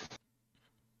again?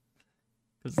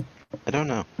 Because I don't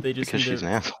know. They just because need she's to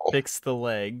an asshole. fix the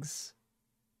legs,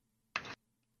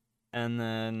 and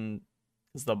then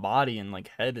because the body and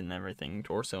head and everything,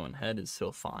 torso and head is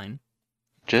still fine.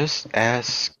 Just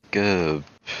ask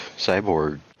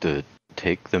Cyborg to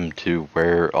take them to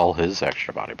where all his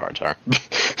extra body parts are.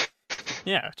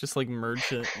 Yeah, just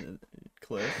merge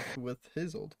Cliff with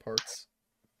his old parts.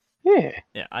 Yeah.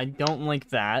 Yeah, I don't like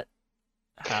that.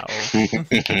 How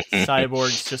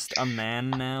Cyborg's just a man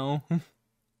now.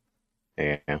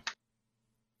 Yeah.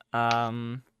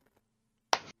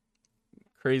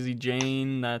 Crazy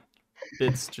Jane, that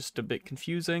bit's just a bit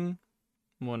confusing.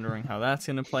 I'm wondering how that's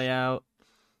gonna play out.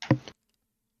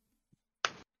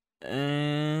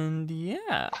 And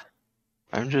yeah.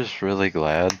 I'm just really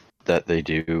glad that they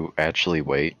do actually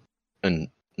wait, and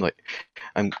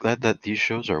I'm glad that these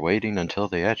shows are waiting until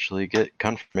they actually get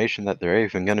confirmation that they're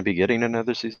even going to be getting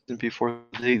another season before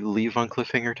they leave on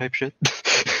cliffhanger type shit.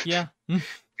 Yeah.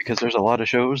 Because there's a lot of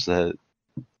shows that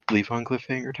leave on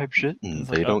cliffhanger type shit, and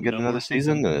they don't get another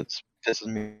season, and it's pisses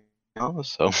me off,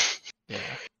 so... Yeah.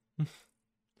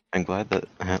 I'm glad that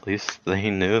at least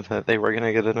they knew that they were going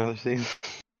to get another season.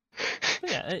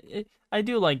 Yeah, I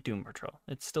do like Doom Patrol.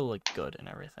 It's still good and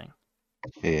everything.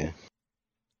 Yeah.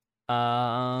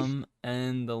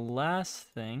 And the last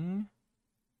thing.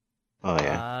 Oh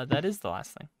yeah. That is the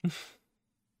last thing.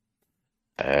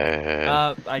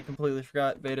 I completely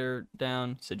forgot. Vader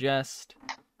down. Suggest.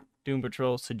 Doom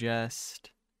Patrol.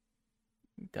 Suggest.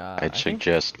 I'd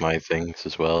suggest my things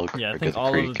as well. Yeah, I think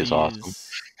all of these awesome.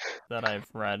 That I've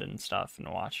read and stuff and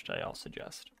watched, I all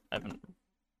suggest. I haven't.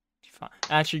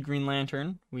 Actually, Green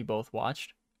Lantern, we both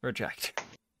watched. Reject.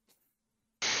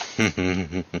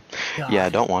 Yeah,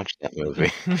 don't watch that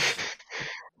movie.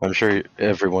 I'm sure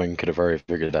everyone could have already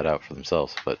figured that out for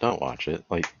themselves, but don't watch it.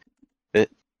 Like,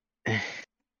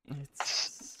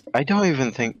 I don't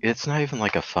even think it's not even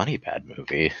like a funny bad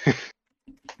movie.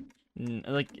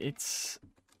 Like, it's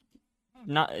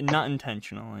not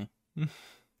intentionally.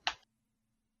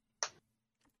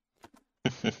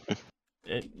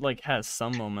 It like has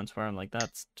some moments where I'm like,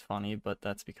 that's funny, but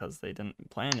that's because they didn't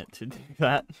plan it to do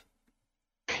that.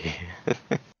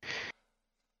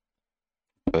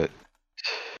 But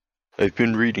I've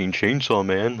been reading Chainsaw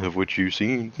Man, of which you've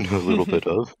seen a little bit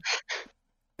of.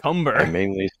 Cumber. I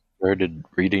mainly started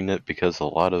reading it because a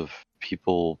lot of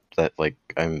people that like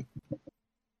I'm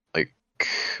like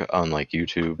on like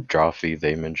YouTube, Drawfee,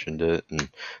 they mentioned it, and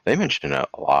they mentioned it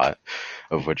a lot,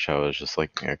 of which I was just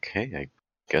like, okay, I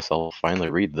guess I'll finally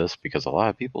read this because a lot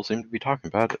of people seem to be talking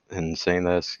about it and saying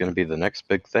that it's going to be the next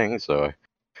big thing, so I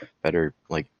better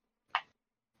like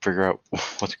figure out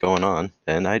what's going on.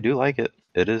 And I do like it.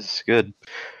 It is good.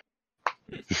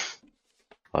 A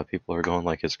lot of people are going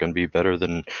like it's going to be better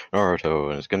than Naruto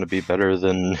and it's going to be better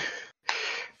than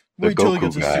the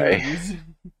Goku guy.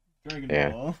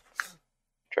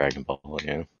 Dragon Ball,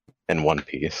 yeah. And One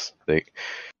Piece. They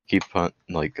keep on,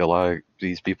 like, a lot of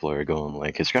these people are going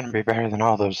like it's going to be better than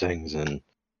all those things, and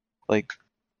like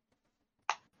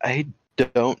I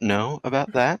don't know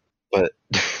about that, but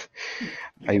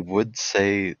I would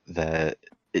say that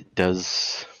it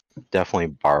does definitely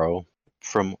borrow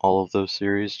from all of those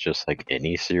series, just like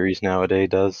any series nowadays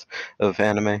does of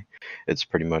anime. It's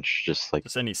pretty much just like,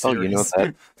 any series. Oh, you know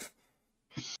that?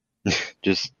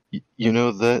 Just, you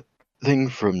know that thing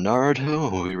from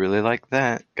Naruto? We really like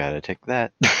that. Gotta take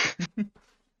that.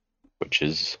 Which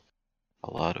is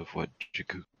a lot of what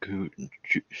JJK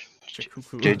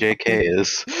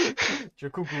is.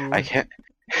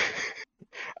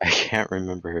 I can't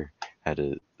remember how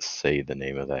to say the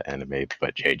name of that anime,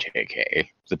 but JJK.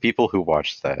 The people who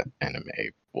watch that anime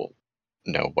will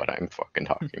know what I'm fucking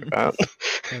talking about.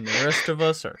 And the rest of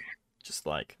us are just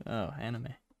like, oh,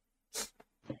 anime.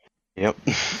 Yep.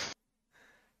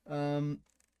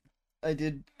 I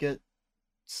did get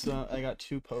I got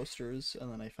 2 posters,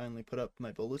 and then I finally put up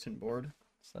my bulletin board,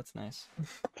 so that's nice.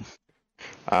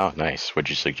 Oh, nice. Would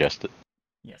you suggest it?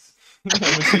 Yes.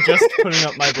 I would suggest putting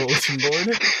up my bulletin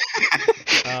board.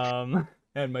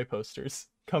 And my posters.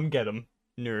 Come get them,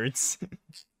 nerds.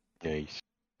 Nice.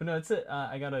 But no, that's it.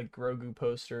 I got a Grogu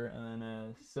poster and then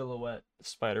a Silhouette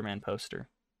Spider-Man poster.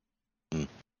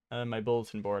 And my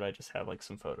bulletin board, I just have like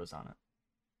some photos on it.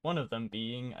 One of them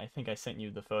being, I think I sent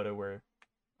you the photo where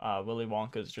Willy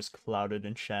Wonka is just clouded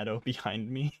in shadow behind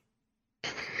me.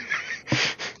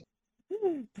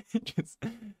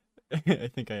 I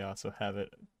think I also have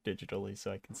it digitally,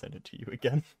 so I can send it to you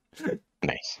again.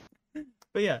 Nice.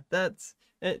 But yeah, that's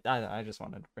it. I just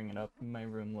wanted to bring it up. My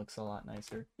room looks a lot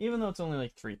nicer, even though it's only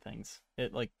like 3 things.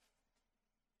 It like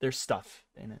there's stuff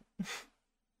in it.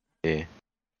 Yeah.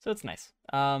 So it's nice.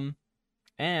 And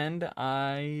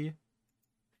I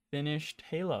finished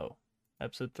Halo,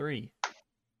 episode 3.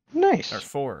 Nice. Or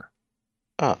 4.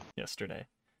 Oh. Yesterday.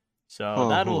 So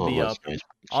that'll be up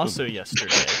also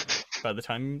yesterday by the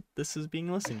time this is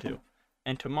being listened to.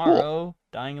 And tomorrow,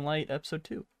 Dying Light episode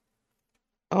 2.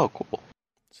 Oh, cool.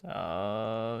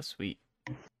 So sweet.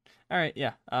 Alright,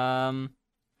 yeah.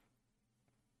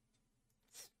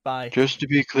 Bye. Just to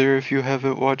be clear, if you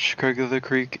haven't watched Craig of the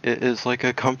Creek, it is like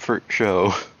a comfort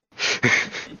show.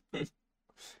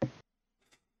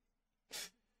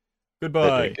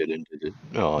 Goodbye. I think it ended.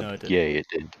 Oh, no, it yay, it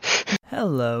did.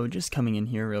 Hello, just coming in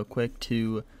here real quick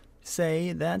to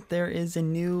say that there is a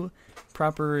new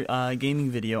proper gaming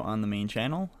video on the main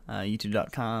channel,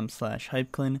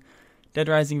 youtube.com/hypeclin. Dead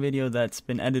Rising video that's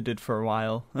been edited for a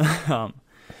while.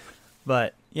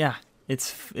 But yeah,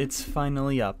 it's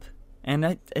finally up.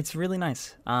 And it's really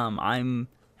nice. I'm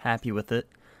happy with it.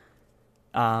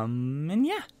 And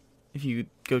yeah, if you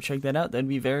go check that out, that'd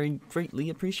be very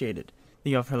greatly appreciated.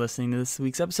 Thank you all for listening to this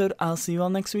week's episode. I'll see you all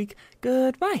next week.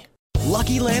 Goodbye.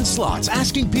 Lucky Land Slots,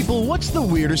 asking people, what's the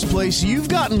weirdest place you've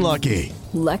gotten lucky?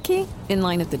 Lucky? In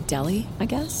line at the deli, I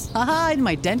guess? Aha, in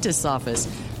my dentist's office.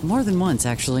 More than once,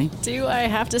 actually. Do I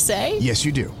have to say? Yes,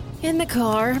 you do. In the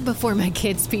car before my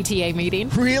kids' PTA meeting.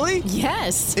 Really?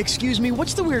 Yes. Excuse me,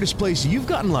 what's the weirdest place you've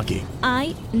gotten lucky?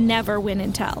 I never win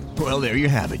and tell. Well, there you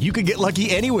have it. You can get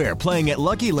lucky anywhere, playing at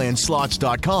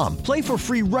LuckyLandSlots.com. Play for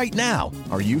free right now.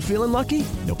 Are you feeling lucky?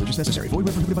 No purchase necessary. Void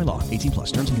where prohibited by law.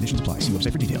 18+. Terms and conditions apply. See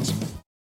website for details.